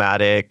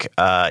problematic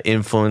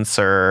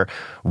influencer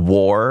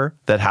war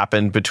that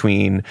happened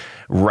between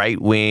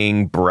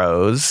right-wing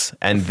bros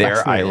and their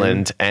Fascinating.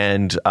 island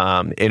and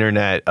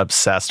internet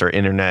obsessed or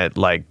internet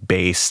like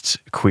based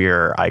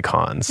queer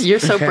icons. You're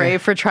so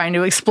brave for trying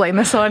to explain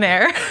this on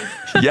air.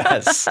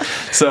 Yes.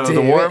 So Do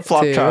the war of it, do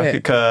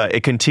Floptropica,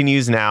 it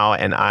continues now,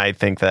 and I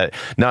think that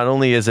not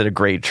only is it a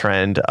great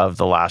trend of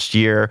the last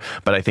year,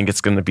 but I think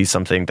it's going to be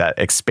something that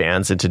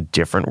expands into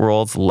different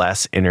worlds,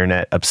 less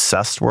internet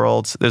obsessed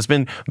worlds. There's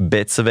been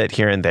bits of it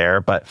here and there,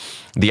 but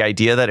the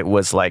idea that it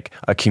was like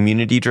a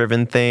community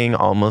driven thing,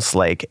 almost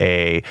like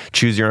a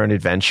choose your own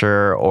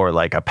adventure or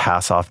like a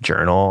pass off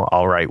journal.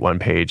 I'll write one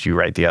page, you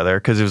write the other,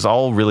 because it was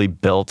all really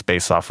built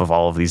based off of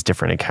all of these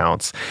different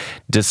accounts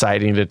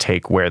deciding to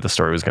take where the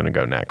story was going to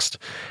go next.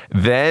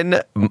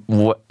 Then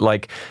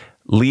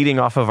leading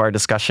off of our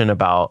discussion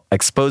about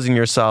exposing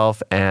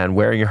yourself and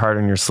wearing your heart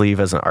on your sleeve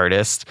as an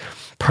artist,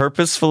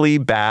 purposefully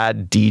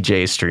bad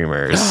DJ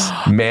streamers.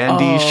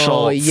 Mandy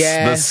Schultz, the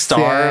yes,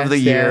 star of the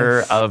yes, year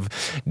yes. of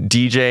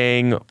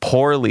DJing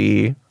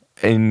poorly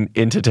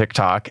into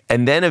TikTok,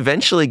 and then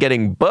eventually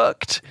getting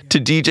booked to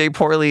DJ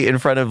poorly in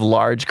front of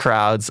large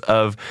crowds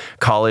of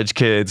college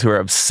kids who are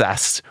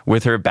obsessed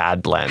with her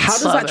bad blends. how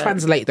does Love that it.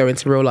 translate though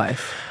into real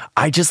life?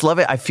 I just love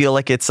it. I feel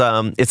like it's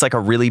like a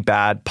really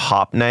bad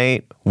pop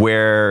night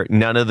where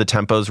none of the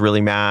tempos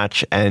really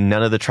match and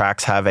none of the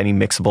tracks have any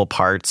mixable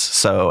parts.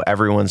 So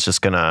everyone's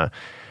just gonna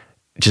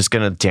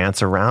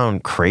dance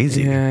around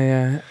crazy.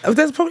 Yeah.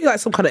 There's probably like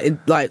some kind of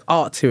like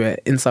art to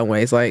it in some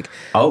ways. Like,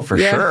 Oh, for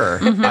Yeah. sure.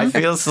 I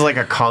feel this is like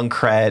a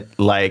concrete,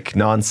 like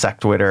non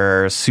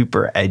sequitur,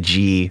 super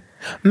edgy.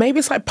 maybe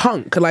it's like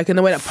punk, like in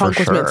the way that punk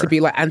was meant sure. to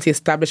be like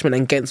anti-establishment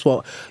and against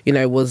what, you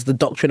know, was the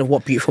doctrine of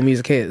what beautiful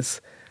music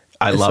is.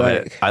 I It's love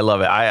like- it. I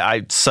love it.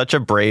 I such a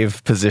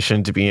brave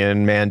position to be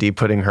in, Mandy,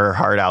 putting her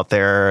heart out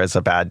there as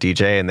a bad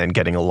DJ and then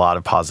getting a lot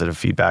of positive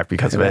feedback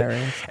because of it.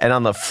 Hilarious. And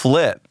on the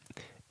flip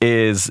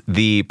is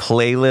the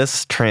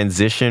playlist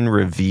transition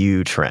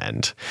review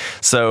trend.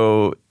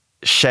 So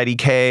Shetty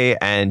K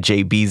and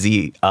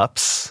JBZ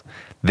Ups,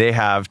 they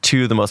have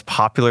two of the most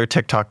popular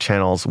TikTok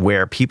channels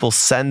where people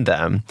send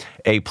them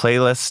a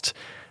playlist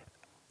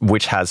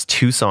which has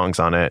 2 songs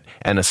on it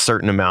and a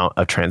certain amount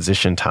of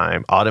transition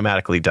time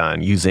automatically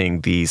done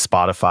using the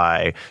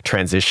Spotify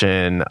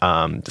transition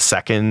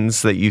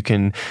seconds that you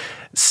can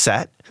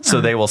set.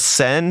 So they will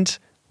send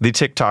the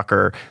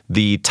TikToker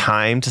the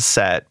time to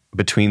set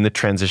between the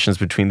transitions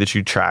between the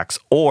 2 tracks,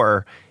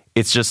 or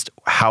it's just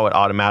how it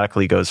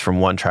automatically goes from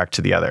one track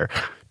to the other.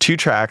 2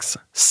 tracks,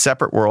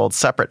 separate worlds,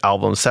 separate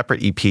albums,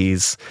 separate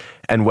EPs,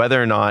 and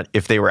whether or not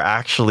if they were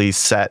actually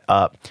set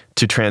up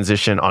to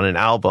transition on an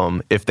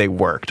album, if they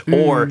worked,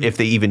 or if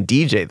they even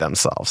DJ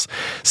themselves.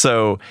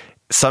 So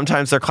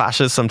sometimes they're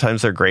clashes,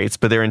 sometimes they're greats,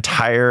 but they're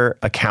entire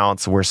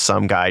accounts where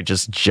some guy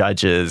just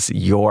judges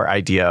your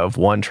idea of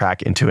one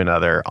track into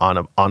another on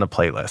a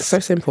playlist. So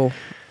simple.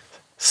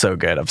 So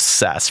good.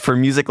 Obsessed. For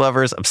music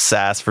lovers,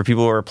 obsessed. For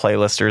people who are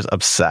playlisters,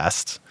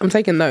 obsessed. I'm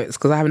taking notes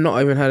because I have not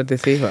even heard of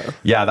this either.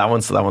 Yeah, that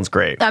one's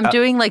great. I'm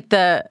doing like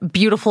the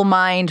beautiful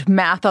mind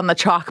math on the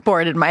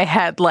chalkboard in my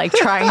head, like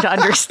trying to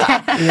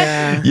understand.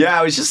 Yeah.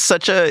 Yeah, it's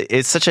such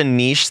a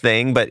niche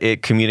thing, but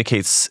it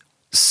communicates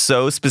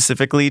so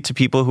specifically to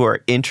people who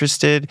are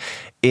interested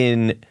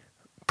in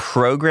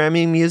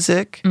programming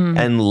music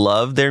and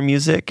love their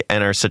music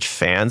and are such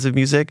fans of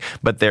music,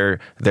 but they're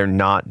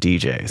not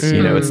DJs.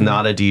 You know, it's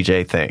not a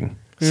DJ thing.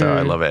 So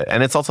I love it.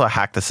 And it's also a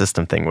hack the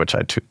system thing, which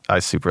I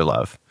super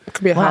love. It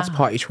could be a house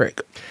party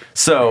trick.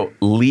 So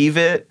leave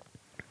it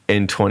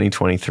in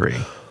 2023.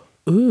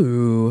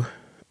 Ooh.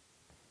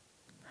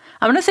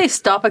 I'm going to say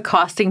stop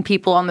accosting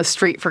people on the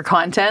street for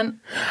content.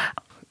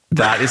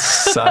 That is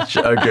such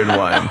a good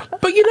one.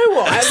 But you know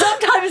what?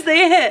 Sometimes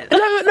they hit.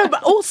 No,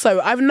 but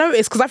also I've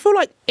noticed, because I feel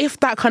like if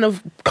that kind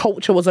of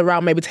culture was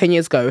around maybe 10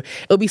 years ago,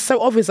 it would be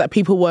so obvious that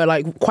people were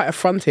like quite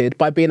affronted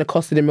by being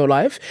accosted in real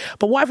life.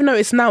 But what I've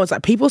noticed now is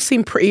that people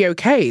seem pretty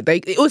okay.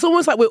 It was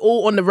almost like we're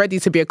all on the ready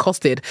to be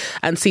accosted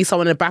and see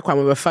someone in the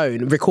background with a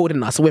phone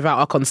recording us without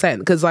our consent.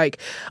 Because like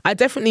I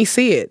definitely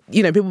see it.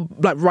 You know, people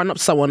like run up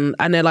to someone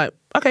and they're like,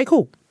 okay,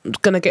 cool, I'm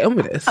gonna get on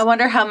with this. I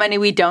wonder how many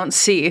we don't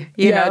see.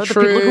 You know, the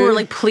people who are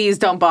like, please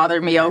don't bother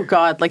me. Oh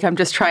God, like I'm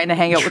just trying to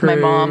hang out with my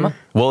mom.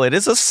 Well, it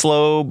is a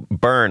slow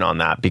burn on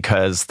that,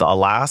 because the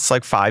last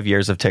like 5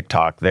 years of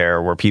TikTok,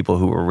 there were people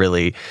who were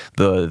really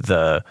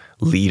the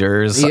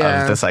leaders of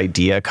this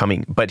idea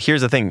coming. But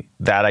here's the thing,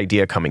 that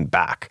idea coming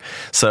back.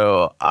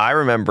 So I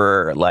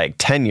remember like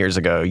 10 years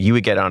ago, you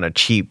would get on a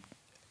cheap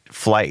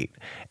flight,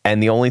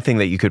 and the only thing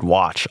that you could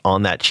watch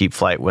on that cheap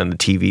flight when the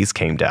TVs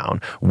came down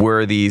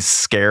were these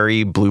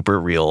scary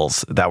blooper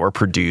reels that were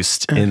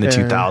produced in the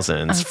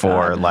 2000s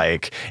for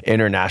like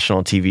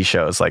international TV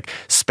shows, like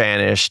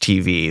Spanish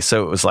TV.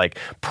 So it was like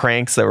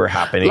pranks that were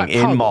happening like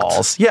in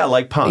malls. Yeah,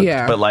 like Punk'd,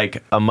 but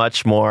like a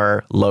much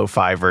more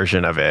lo-fi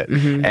version of it.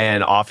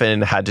 And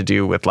often had to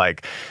do with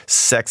like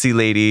sexy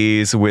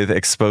ladies with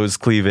exposed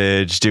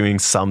cleavage doing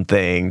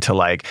something to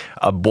like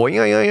a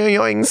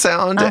boing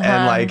sound.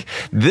 And like,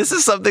 this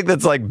is something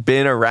that's like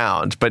been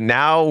around, but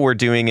now we're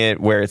doing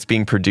it where it's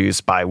being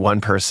produced by one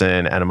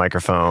person and a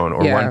microphone,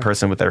 or one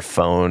person with their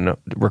phone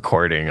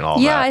recording and all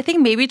that. Yeah, I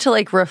think maybe to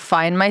like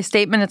refine my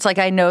statement, it's like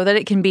I know that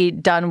it can be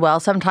done well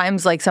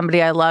sometimes. Like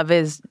somebody I love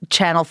is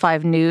Channel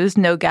 5 News,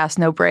 No Gas,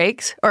 No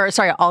Breaks, or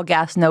sorry, All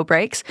Gas, No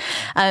Breaks.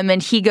 And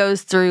he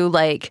goes through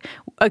like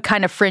a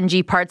kind of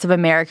fringy parts of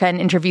America and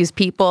interviews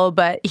people,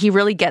 but he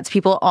really gets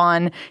people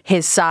on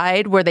his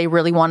side where they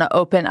really want to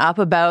open up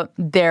about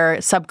their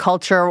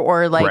subculture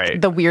or like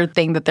the weird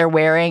thing that they're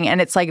wearing.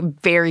 And it's like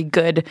very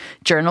good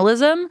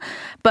journalism.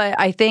 But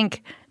I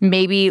think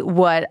maybe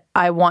what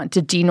I want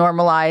to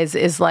denormalize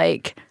is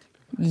like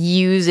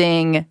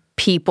using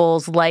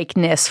people's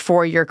likeness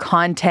for your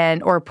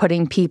content or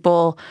putting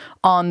people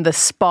on the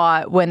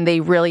spot when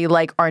they really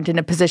like aren't in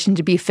a position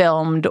to be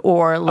filmed,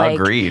 or like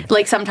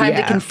like sometimes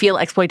it can feel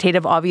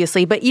exploitative,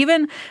 obviously, but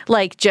even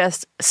like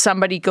just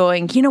somebody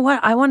going, you know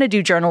what, I want to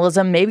do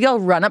journalism, maybe I'll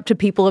run up to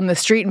people in the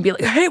street and be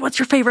like, hey, what's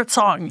your favorite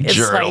song? It's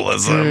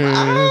journalism.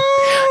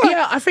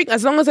 Yeah, I think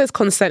as long as there's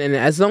consent in it,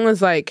 as long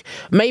as like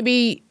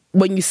maybe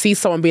when you see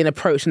someone being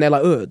approached and they're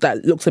like, oh,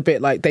 that looks a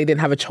bit like they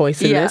didn't have a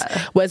choice in this,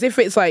 whereas if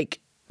it's like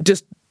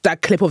just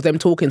that clip of them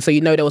talking, so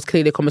you know there was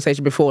clearly a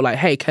conversation before, like,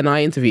 hey, can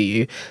I interview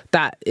you?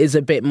 That is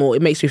a bit more,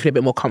 it makes me feel a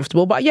bit more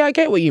comfortable. But yeah, I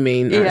get what you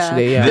mean,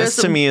 actually. Yeah. This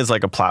to me is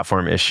like a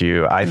platform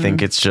issue. I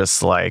think it's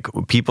just like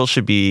people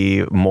should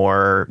be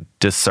more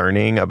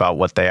discerning about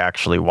what they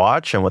actually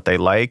watch and what they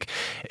like.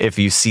 If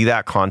you see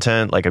that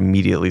content, like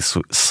immediately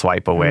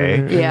swipe away.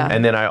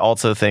 And then I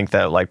also think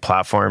that like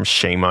platforms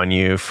shame on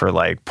you for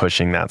like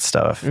pushing that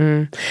stuff.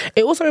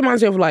 It also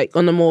reminds me of like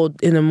in a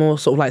more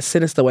sort of like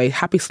sinister way,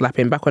 happy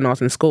slapping back when I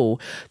was in school.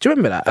 Do you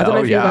remember that? I don't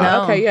know if you remember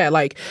that. Okay, yeah,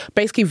 like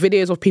basically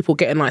videos of people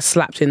getting like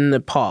slapped in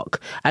the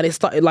park, and it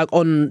started like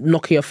on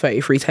Nokia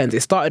 3310s. It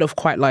started off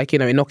quite like, you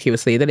know,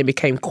 innocuously, then it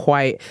became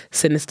quite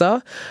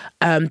sinister.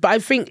 But I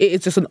think it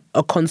is just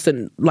a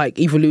constant like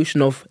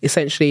evolution of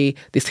essentially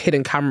this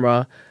hidden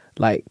camera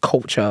like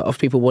culture of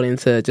people wanting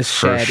to just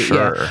share it.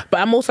 Yeah.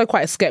 But I'm also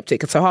quite a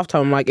skeptic, so half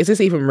time I'm like, is this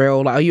even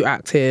real? Like, are you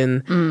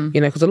acting? You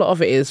know, because a lot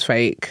of it is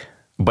fake.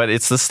 But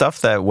it's the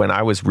stuff that when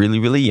I was really,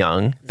 really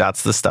young,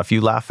 that's the stuff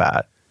you laugh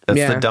at.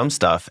 That's the dumb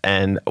stuff.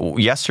 And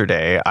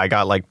yesterday, I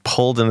got like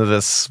pulled into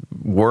this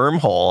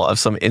wormhole of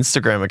some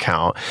Instagram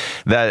account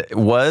that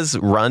was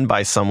run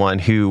by someone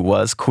who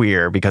was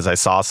queer, because I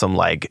saw some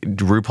like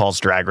RuPaul's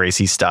Drag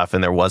Race-y stuff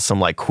and there was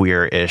some like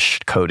queer-ish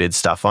coded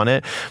stuff on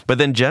it. But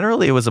then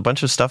generally it was a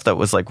bunch of stuff that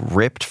was like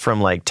ripped from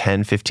like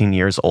 10, 15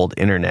 years old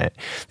internet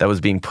that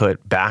was being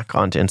put back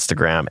onto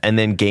Instagram and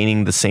then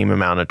gaining the same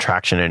amount of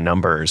traction and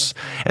numbers.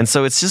 And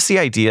so it's just the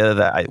idea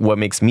that what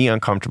makes me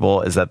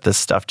uncomfortable is that this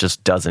stuff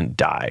just doesn't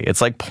die.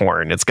 It's like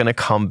porn. It's going to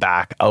come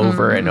back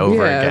over and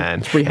over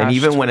again. And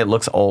even when it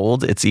looks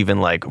old, it's even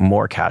like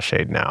more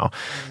cached now.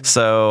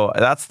 So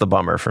that's the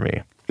bummer for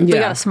me. We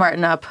gotta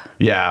smarten up.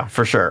 Yeah,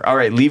 for sure. All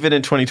right, leave it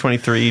in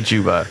 2023,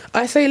 Juba.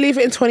 I say leave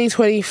it in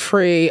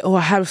 2023. Oh,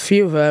 I have a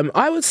few of them.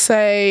 I would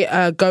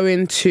say go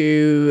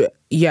into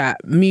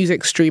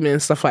music streaming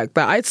and stuff like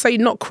that. I'd say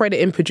not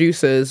crediting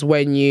producers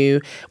when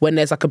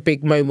there's like a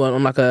big moment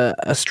on like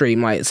a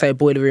stream, like say a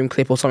Boiler Room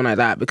clip or something like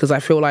that, because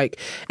I feel like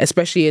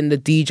especially in the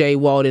DJ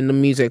world, in the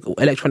music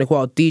electronic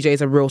world,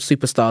 DJs are real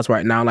superstars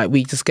right now. Like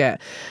we just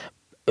get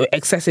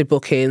excessive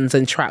bookings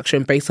and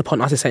traction based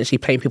upon us essentially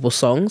playing people's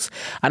songs.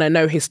 And I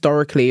know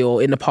historically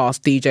or in the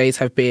past, DJs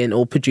have been,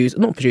 or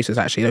not producers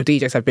actually,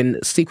 DJs have been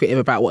secretive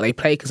about what they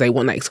play because they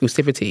want that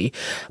exclusivity.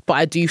 But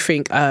I do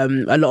think a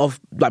lot of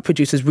like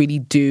producers really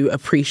do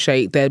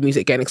appreciate their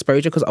music getting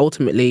exposure, because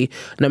ultimately,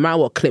 no matter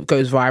what clip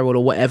goes viral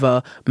or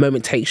whatever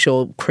moment takes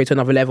your career to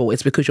another level,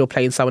 it's because you're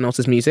playing someone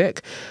else's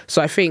music.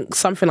 So I think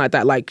something like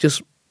that, like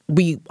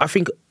I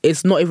think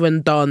it's not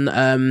even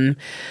done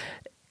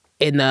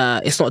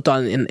it's not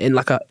done in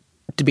like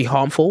to be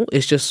harmful.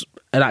 It's just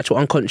an actual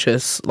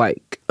unconscious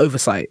like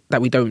oversight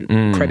that we don't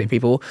credit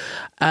people.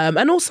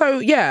 And also,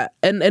 yeah,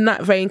 in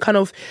that vein, kind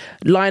of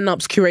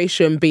lineups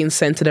curation being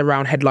centered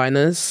around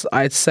headliners.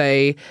 I'd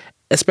say,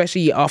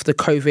 especially after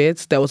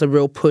COVID, there was a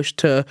real push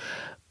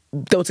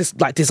there was this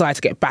like desire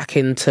to get back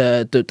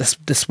into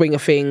the swing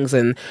of things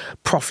and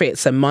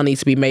profits and money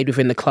to be made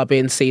within the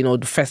clubbing scene or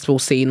the festival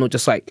scene or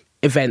just like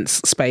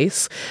events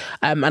space.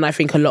 And I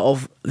think a lot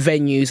of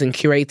venues and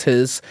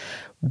curators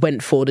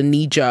went for the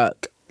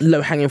knee-jerk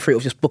low-hanging fruit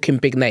of just booking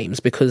big names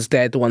because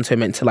they're the ones who are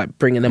meant to like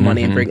bring in the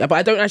money and bring. But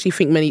I don't actually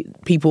think many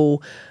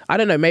people, I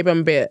don't know, maybe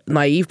I'm a bit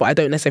naive, but I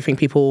don't necessarily think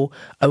people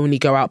only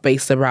go out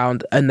based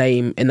around a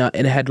name in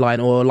a headline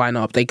or a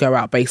lineup. They go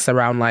out based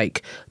around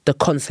like the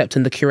concept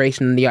and the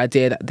curation and the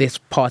idea that this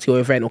party or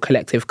event or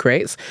collective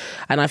creates.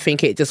 And I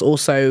think it just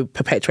also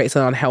perpetuates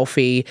an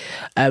unhealthy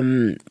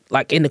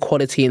like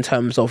inequality in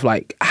terms of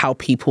like how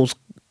people's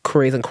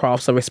careers and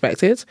crafts are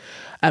respected.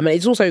 And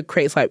it also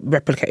creates like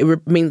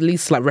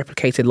leads to like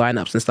replicated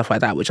lineups and stuff like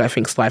that, which I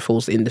think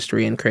stifles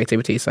industry and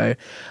creativity. So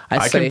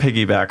I can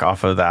piggyback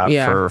off of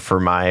that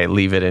for my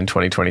leave it in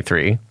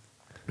 2023.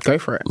 Go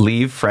for it.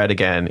 Leave Fred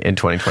again in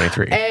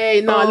 2023.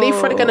 Hey, no, leave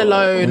Fred again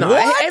alone.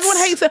 Everyone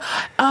hates it.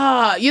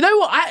 You know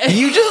what?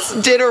 You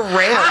just did a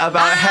rant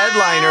about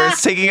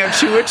headliners taking up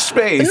too much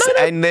space,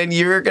 and then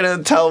you're going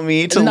to tell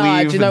me to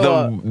leave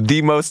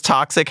the most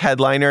toxic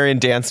headliner in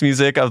dance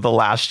music of the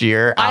last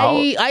year out?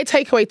 I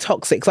take away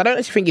toxic, because I don't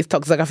actually think he's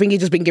toxic. I think he's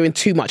just been given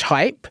too much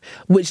hype,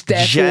 which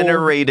therefore...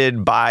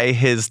 generated by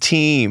his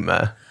team.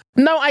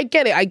 No, I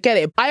get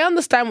it. I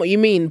understand what you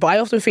mean, but I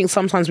often think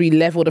sometimes we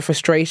level the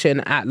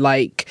frustration at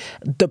like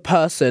the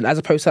person as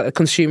opposed to the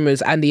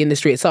consumers and the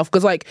industry itself.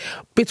 Because like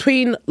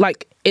between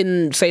like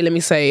in, say, let me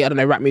say, I don't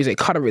know, rap music,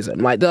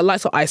 colorism, like the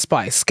likes of Ice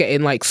Spice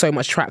getting like so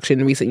much traction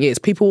in recent years.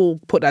 People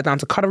put that down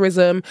to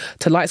colorism,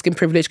 to light skin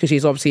privilege, because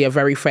she's obviously a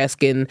very fair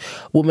skinned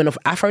woman of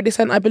Afro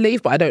descent, I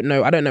believe, but I don't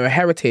know her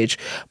heritage.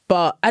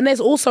 And there's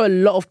also a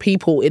lot of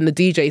people in the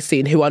DJ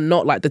scene who are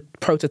not like the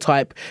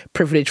prototype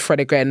privileged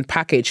Fred again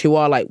package, who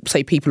are like,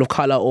 say, people of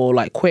color or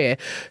like queer,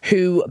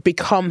 who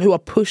are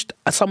pushed,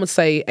 some would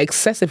say,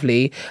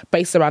 excessively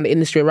based around the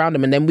industry around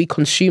them, and then we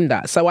consume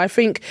that. So I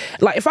think,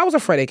 like, if I was a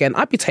Fred again,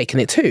 I'd be taking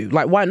it too.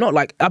 Like, why not?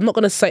 Like, I'm not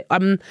going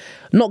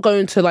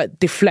to like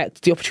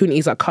deflect the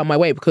opportunities that come my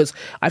way, because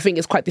I think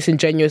it's quite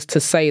disingenuous to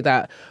say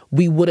that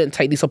we wouldn't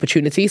take these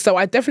opportunities. So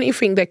I definitely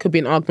think there could be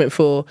an argument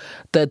for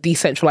the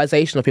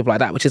decentralization of people like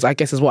that, which is, I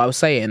guess, is what I was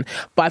saying.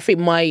 But I think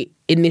my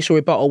initial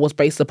rebuttal was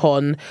based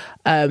upon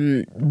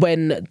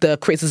when the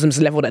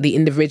criticisms leveled at the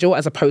individual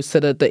as opposed to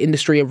the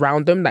industry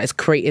around them that is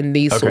creating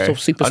these sorts of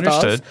superstars.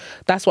 Understood.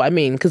 That's what I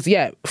mean. Because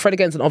Fred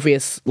again's an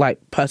obvious like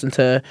person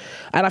to,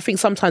 and I think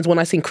sometimes when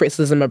I see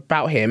criticism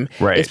about him,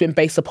 it's been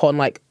based upon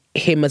like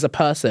him as a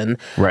person,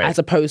 as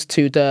opposed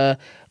to the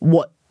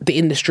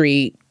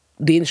industry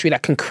that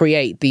can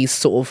create these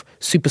sort of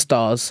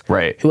superstars,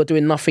 who are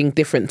doing nothing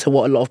different to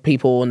what a lot of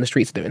people on the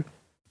streets are doing.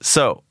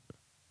 So,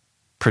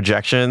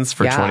 projections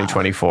for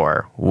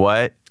 2024.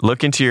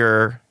 Look into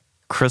your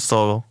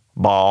crystal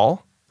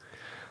ball.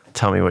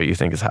 Tell me what you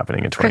think is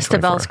happening in 2024.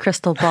 Christabel's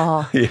crystal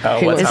ball.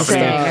 What's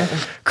happening?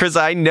 Chris,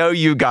 I know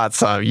you got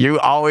some. You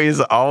always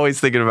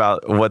thinking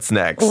about what's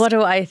next. What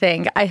do I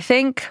think? I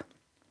think,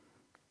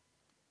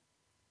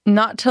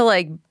 not to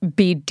like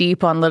be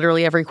deep on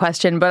literally every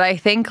question, but I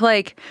think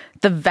like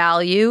the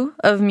value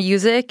of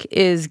music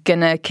is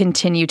gonna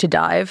continue to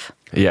dive.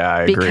 Yeah,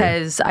 I agree.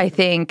 Because I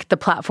think the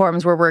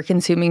platforms where we're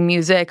consuming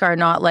music are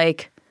not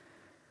like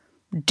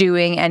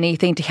doing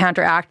anything to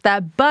counteract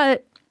that.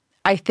 But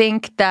I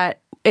think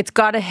that it's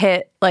got to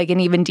hit like an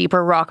even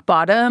deeper rock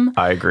bottom.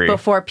 I agree.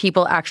 Before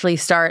people actually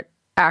start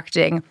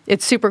acting.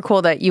 It's super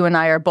cool that you and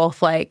I are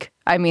both like,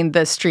 I mean,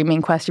 the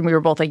streaming question, we were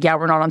both like, yeah,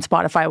 we're not on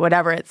Spotify,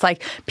 whatever. It's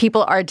like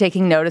people are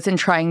taking notice and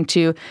trying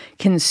to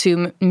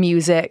consume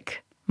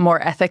music more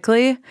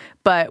ethically,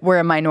 but we're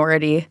a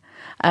minority.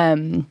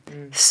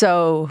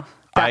 So...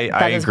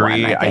 I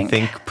agree. I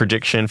think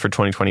prediction for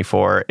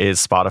 2024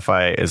 is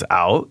Spotify is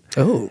out.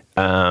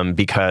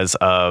 Because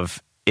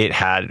of it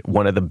had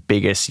one of the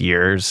biggest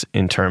years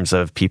in terms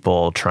of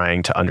people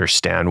trying to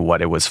understand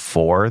what it was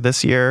for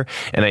this year.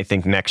 And I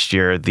think next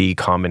year, the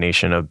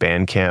combination of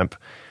Bandcamp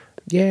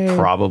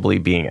probably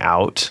being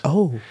out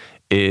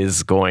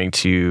is going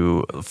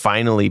to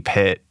finally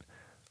pit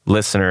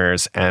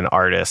listeners and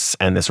artists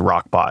and this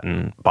rock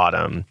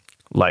bottom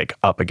like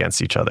up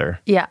against each other.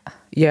 Yeah.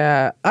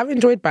 Yeah, I've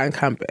enjoyed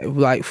Bandcamp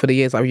like for the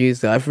years I've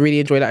used it. I've really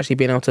enjoyed actually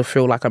being able to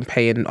feel like I'm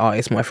paying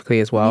artists more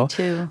ethically as well. Me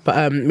too.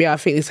 But yeah, I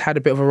think it's had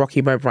a bit of a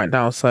rocky moment right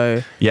now.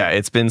 So Yeah,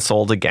 it's been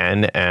sold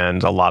again,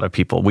 and a lot of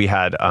people. We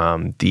had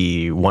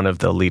one of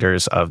the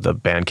leaders of the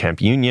Bandcamp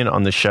Union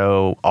on the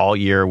show all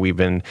year. We've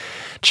been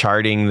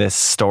charting this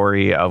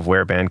story of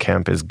where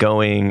Bandcamp is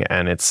going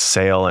and its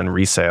sale and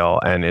resale,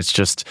 and it's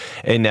just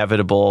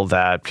inevitable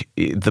that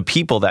the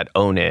people that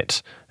own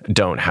it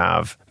don't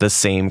have the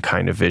same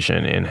kind of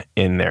vision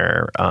in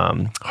their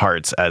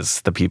hearts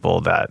as the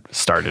people that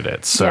started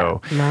it.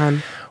 So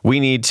we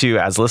need to,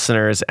 as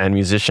listeners and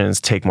musicians,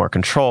 take more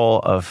control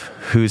of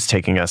who's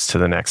taking us to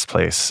the next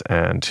place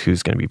and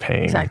who's going to be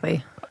paying.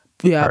 Exactly.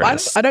 Yeah,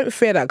 artists. I don't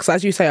fear that because,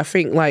 as you say, I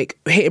think like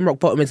hitting rock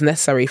bottom is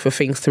necessary for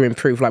things to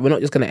improve. Like we're not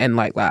just going to end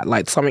like that.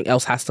 Like something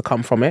else has to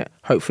come from it.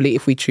 Hopefully,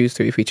 if we choose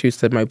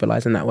to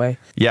mobilize in that way.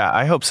 Yeah,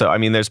 I hope so. I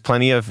mean, there's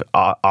plenty of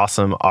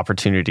awesome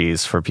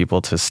opportunities for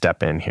people to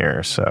step in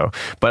here. So,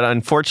 but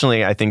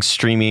unfortunately, I think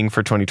streaming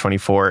for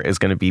 2024 is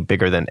going to be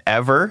bigger than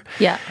ever.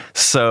 Yeah.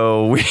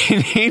 So we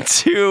need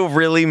to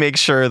really make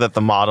sure that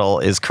the model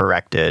is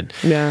corrected.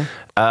 Yeah.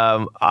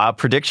 A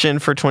prediction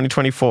for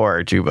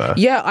 2024, Juba.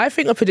 Yeah, I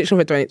think a prediction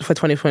for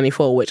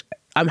 2024, which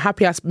I'm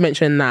happy I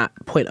mentioned that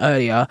point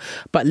earlier,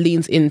 but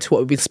leans into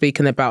what we've been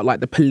speaking about, like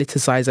the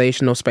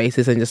politicization of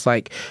spaces and just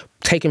like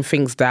taking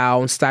things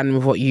down, standing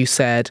with what you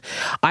said.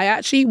 I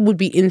actually would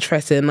be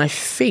interested, and I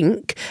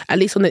think, at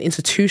least on an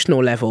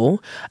institutional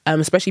level,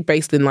 especially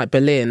based in like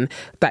Berlin,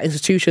 that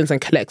institutions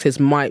and collectives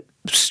might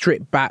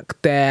strip back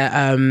their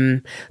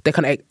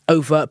kind of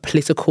overt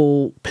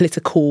political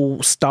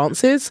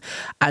stances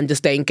and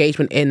just their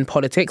engagement in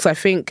politics. I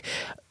think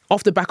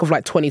off the back of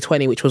like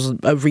 2020, which was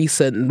a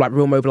recent like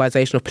real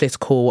mobilization of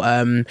political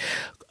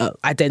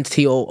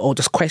identity or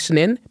just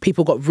questioning,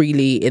 people got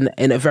really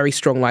in a very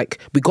strong, like,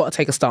 we got to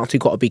take a stance, we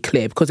got to be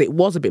clear, because it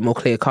was a bit more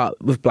clear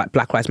cut with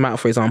Black Lives Matter,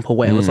 for example,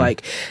 where it was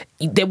like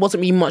there wasn't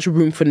really much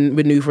room for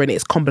maneuver and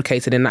it's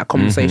complicated in that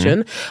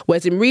conversation.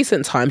 Whereas in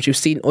recent times, you've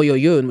seen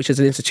OYOYUN, which is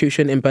an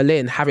institution in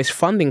Berlin, have its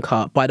funding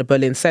cut by the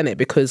Berlin Senate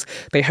because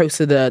they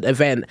hosted an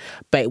event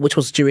which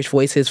was Jewish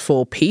Voices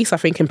for Peace, I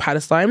think, in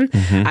Palestine.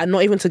 And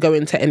not even to go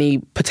into any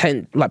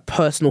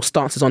personal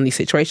stances on these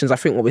situations. I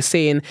think what we're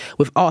seeing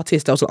with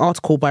artists, there was an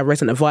article by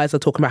Resident Advisor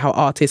talking about how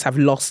artists have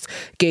lost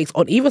gigs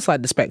on either side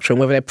of the spectrum,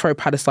 whether they're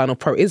pro-Palestine or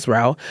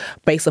pro-Israel,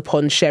 based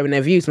upon sharing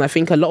their views. And I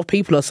think a lot of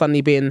people are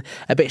suddenly being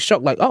a bit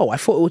shocked, like, oh, I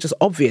thought it was just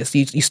obvious.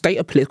 You state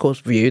a political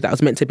view that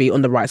was meant to be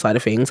on the right side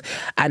of things,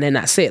 and then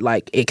that's it.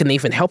 Like, it can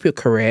even help your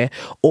career,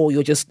 or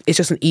it's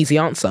just an easy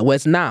answer.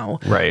 Whereas now,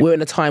 we're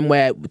in a time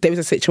where there is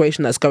a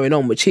situation that's going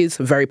on, which is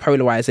very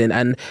polarizing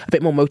and a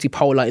bit more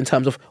multipolar in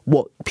terms of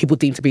what people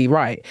deem to be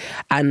right.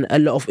 And a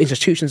lot of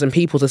institutions and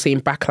peoples are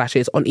seeing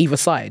backlashes on either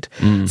side.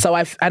 So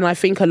I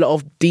think a lot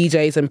of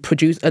DJs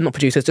and not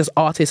producers, just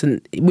artists,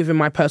 and within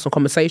my personal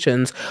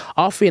conversations,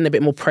 are feeling a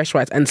bit more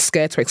pressurized and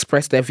scared to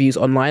express their views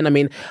online. I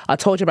mean, I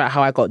told you about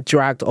how I got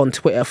dragged on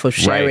Twitter for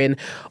sharing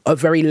a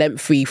very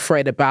lengthy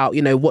thread about,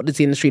 what does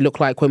the industry look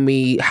like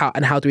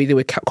how do we deal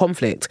with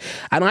conflict?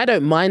 And I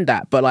don't mind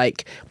that, but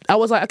like, I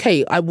was like,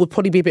 okay, I would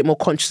probably be a bit more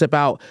conscious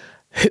about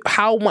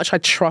how much I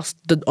trust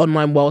the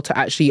online world to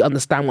actually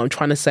understand what I'm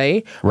trying to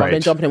say, rather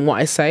than jumping in what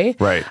I say.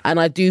 And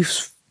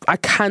I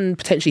can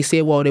potentially see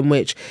a world in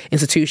which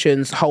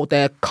institutions hold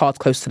their cards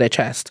close to their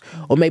chest,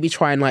 or maybe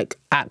try and like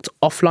act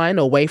offline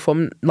or away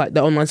from like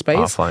the online space.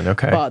 Offline,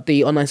 okay. But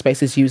the online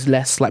space is used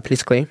less like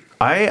politically.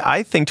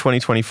 I think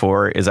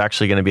 2024 is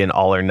actually going to be an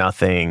all or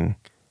nothing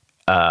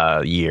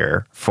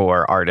year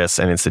for artists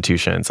and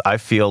institutions. I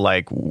feel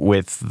like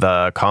with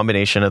the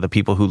combination of the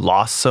people who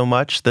lost so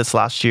much this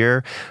last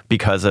year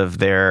because of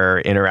their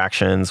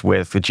interactions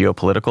with the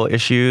geopolitical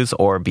issues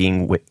or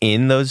being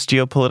within those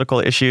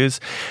geopolitical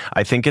issues,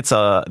 I think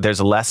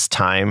there's less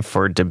time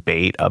for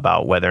debate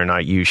about whether or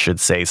not you should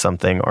say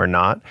something or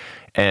not.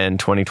 And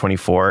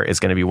 2024 is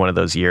going to be one of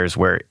those years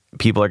where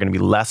people are going to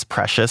be less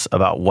precious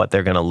about what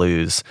they're going to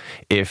lose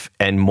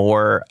and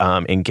more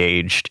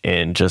engaged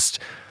in just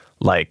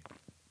like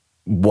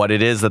what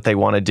it is that they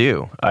want to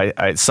do.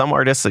 Some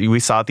artists that we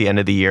saw at the end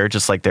of the year,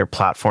 just like their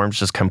platforms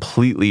just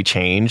completely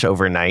change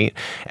overnight,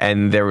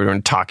 and they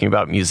weren't talking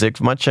about music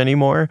much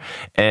anymore.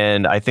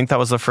 And I think that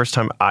was the first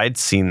time I'd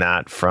seen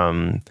that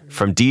from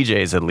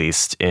DJs, at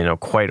least, in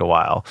quite a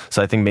while.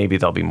 So I think maybe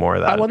there'll be more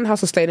of that. I wonder how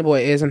sustainable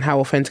it is and how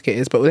authentic it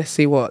is, but let's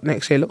see what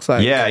next year looks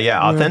like. Yeah.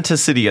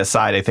 Authenticity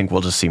aside, I think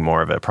we'll just see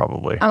more of it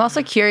probably. I'm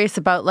also curious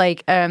about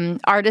like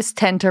artists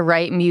tend to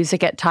write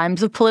music at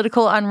times of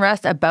political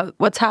unrest about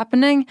what's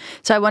happening.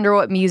 So I wonder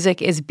what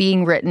music is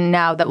being written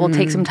now that will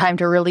take some time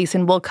to release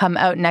and will come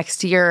out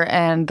next year,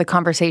 and the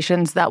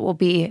conversations that will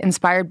be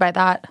inspired by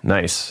that.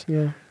 Nice.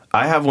 Yeah.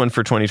 I have one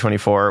for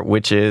 2024,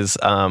 which is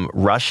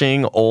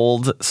rushing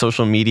old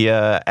social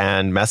media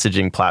and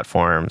messaging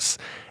platforms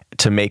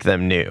to make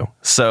them new.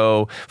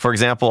 So, for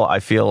example, I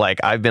feel like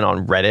I've been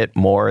on Reddit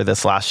more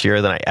this last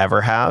year than I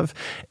ever have.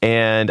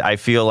 And I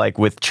feel like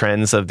with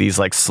trends of these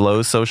like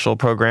slow social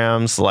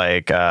programs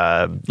like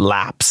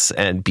Laps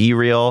and Be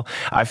Real,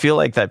 I feel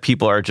like that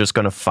people are just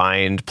going to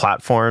find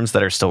platforms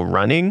that are still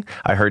running.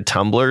 I heard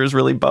Tumblr is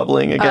really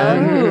bubbling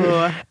again.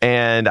 Oh.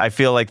 And I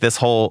feel like this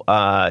whole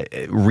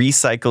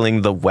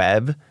recycling the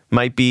web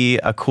might be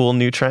a cool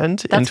new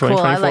trend in That's cool.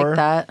 2024. I like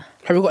that.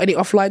 Have we got any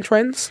offline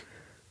trends?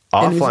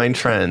 Offline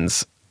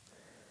trends.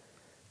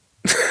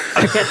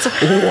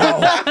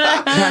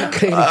 That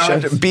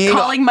clearly shows. Being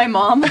Calling my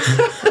mom.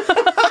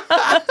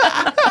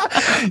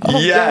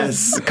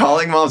 yes,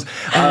 calling moms.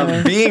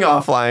 Being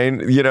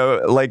offline, you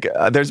know, like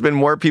there's been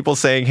more people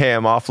saying, hey,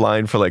 I'm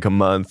offline for like a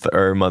month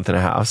or a month and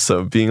a half.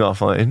 So being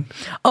offline.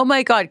 Oh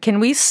my God, can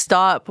we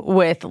stop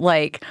with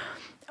like,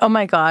 oh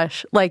my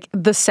gosh, like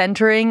the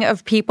centering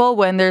of people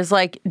when there's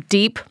like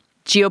deep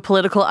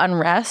geopolitical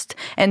unrest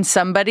and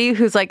somebody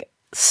who's like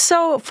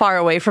so far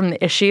away from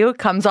the issue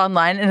comes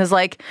online and is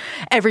like,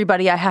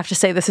 everybody, I have to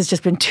say this has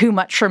just been too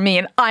much for me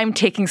and I'm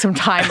taking some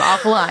time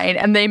offline.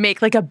 And they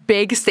make like a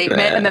big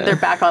statement and then they're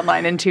back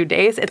online in 2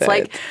 days. It's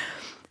like,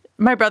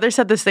 my brother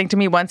said this thing to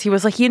me once. He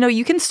was like, you know,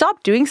 you can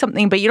stop doing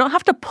something, but you don't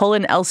have to pull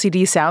an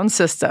LCD sound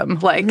system.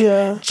 Like,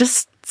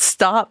 just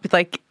stop.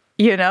 Like,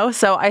 you know?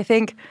 So I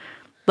think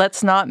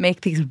let's not make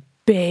these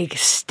big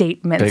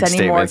statements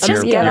anymore. Statements.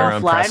 Just You're- get you're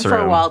on offline press for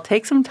a room. while.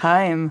 Take some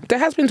time. There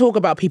has been talk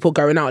about people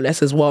going out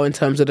less as well in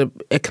terms of the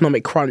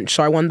economic crunch.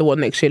 So I wonder what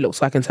next year looks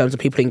like in terms of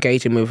people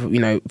engaging with, you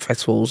know,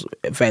 festivals,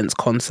 events,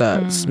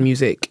 concerts,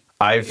 music.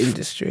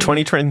 Industry.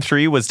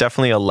 2023 was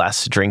definitely a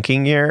less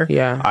drinking year.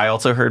 Yeah. I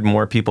also heard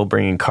more people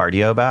bringing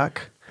cardio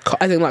back.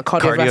 I think like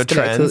Cardio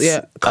trends.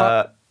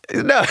 Yeah.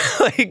 No,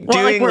 like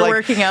Well, like doing we're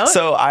working out?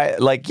 So I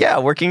like,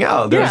 working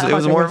out. Yeah. It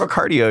was more of a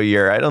cardio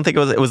year. I don't think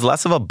it was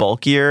less of a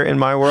bulk year in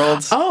my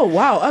world. Oh,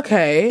 wow.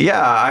 Okay.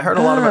 Yeah, I heard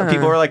a lot about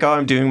people were like, oh,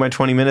 I'm doing my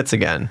 20 minutes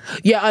again.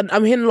 Yeah,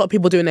 I'm hearing a lot of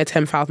people doing their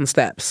 10,000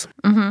 steps.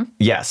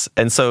 Yes.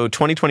 And so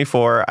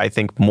 2024, I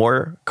think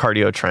more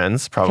cardio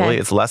trends, probably. Okay.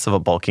 It's less of a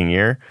bulking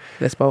year.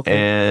 Let's bulk.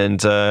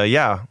 And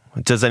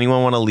does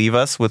anyone want to leave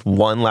us with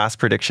one last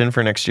prediction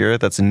for next year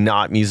that's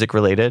not music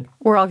related?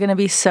 We're all going to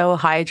be so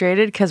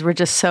hydrated because we're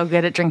just so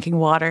good at drinking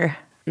water.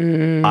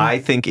 I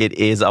think it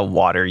is a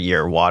water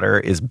year. Water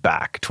is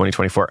back.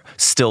 2024.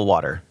 Still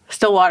water.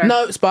 Still water.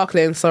 No,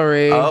 sparkling,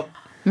 sorry. Oh,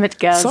 Mitt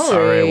goes.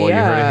 Sorry, well, you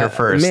heard it here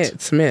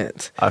first.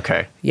 Mitt.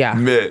 okay. Yeah.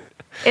 Mitt.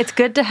 It's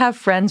good to have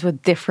friends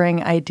with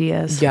differing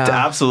ideas. Yeah.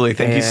 Absolutely.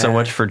 Thank you so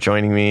much for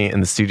joining me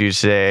in the studio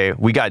today.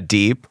 We got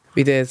deep.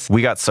 We did.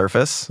 We got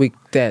surface. We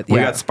did, We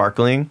yeah. got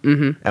sparkling.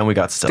 And we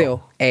got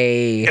still.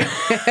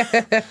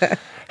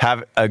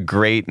 Have a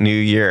great new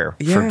year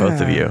for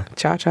both of you.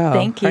 Ciao, ciao.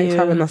 Thank Thanks you. for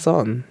having us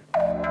on.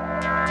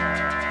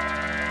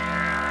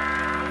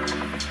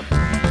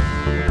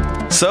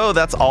 So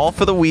that's all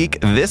for the week,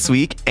 this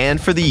week,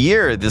 and for the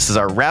year. This is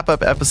our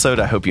wrap-up episode.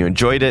 I hope you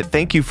enjoyed it.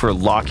 Thank you for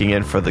locking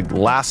in for the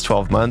last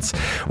 12 months.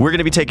 We're going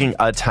to be taking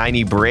a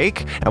tiny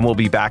break, and we'll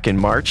be back in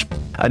March.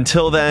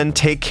 Until then,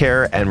 take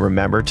care and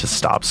remember to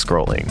stop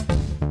scrolling.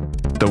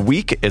 The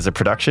Week is a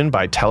production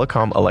by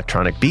Telecom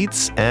Electronic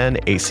Beats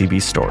and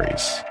ACB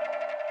Stories.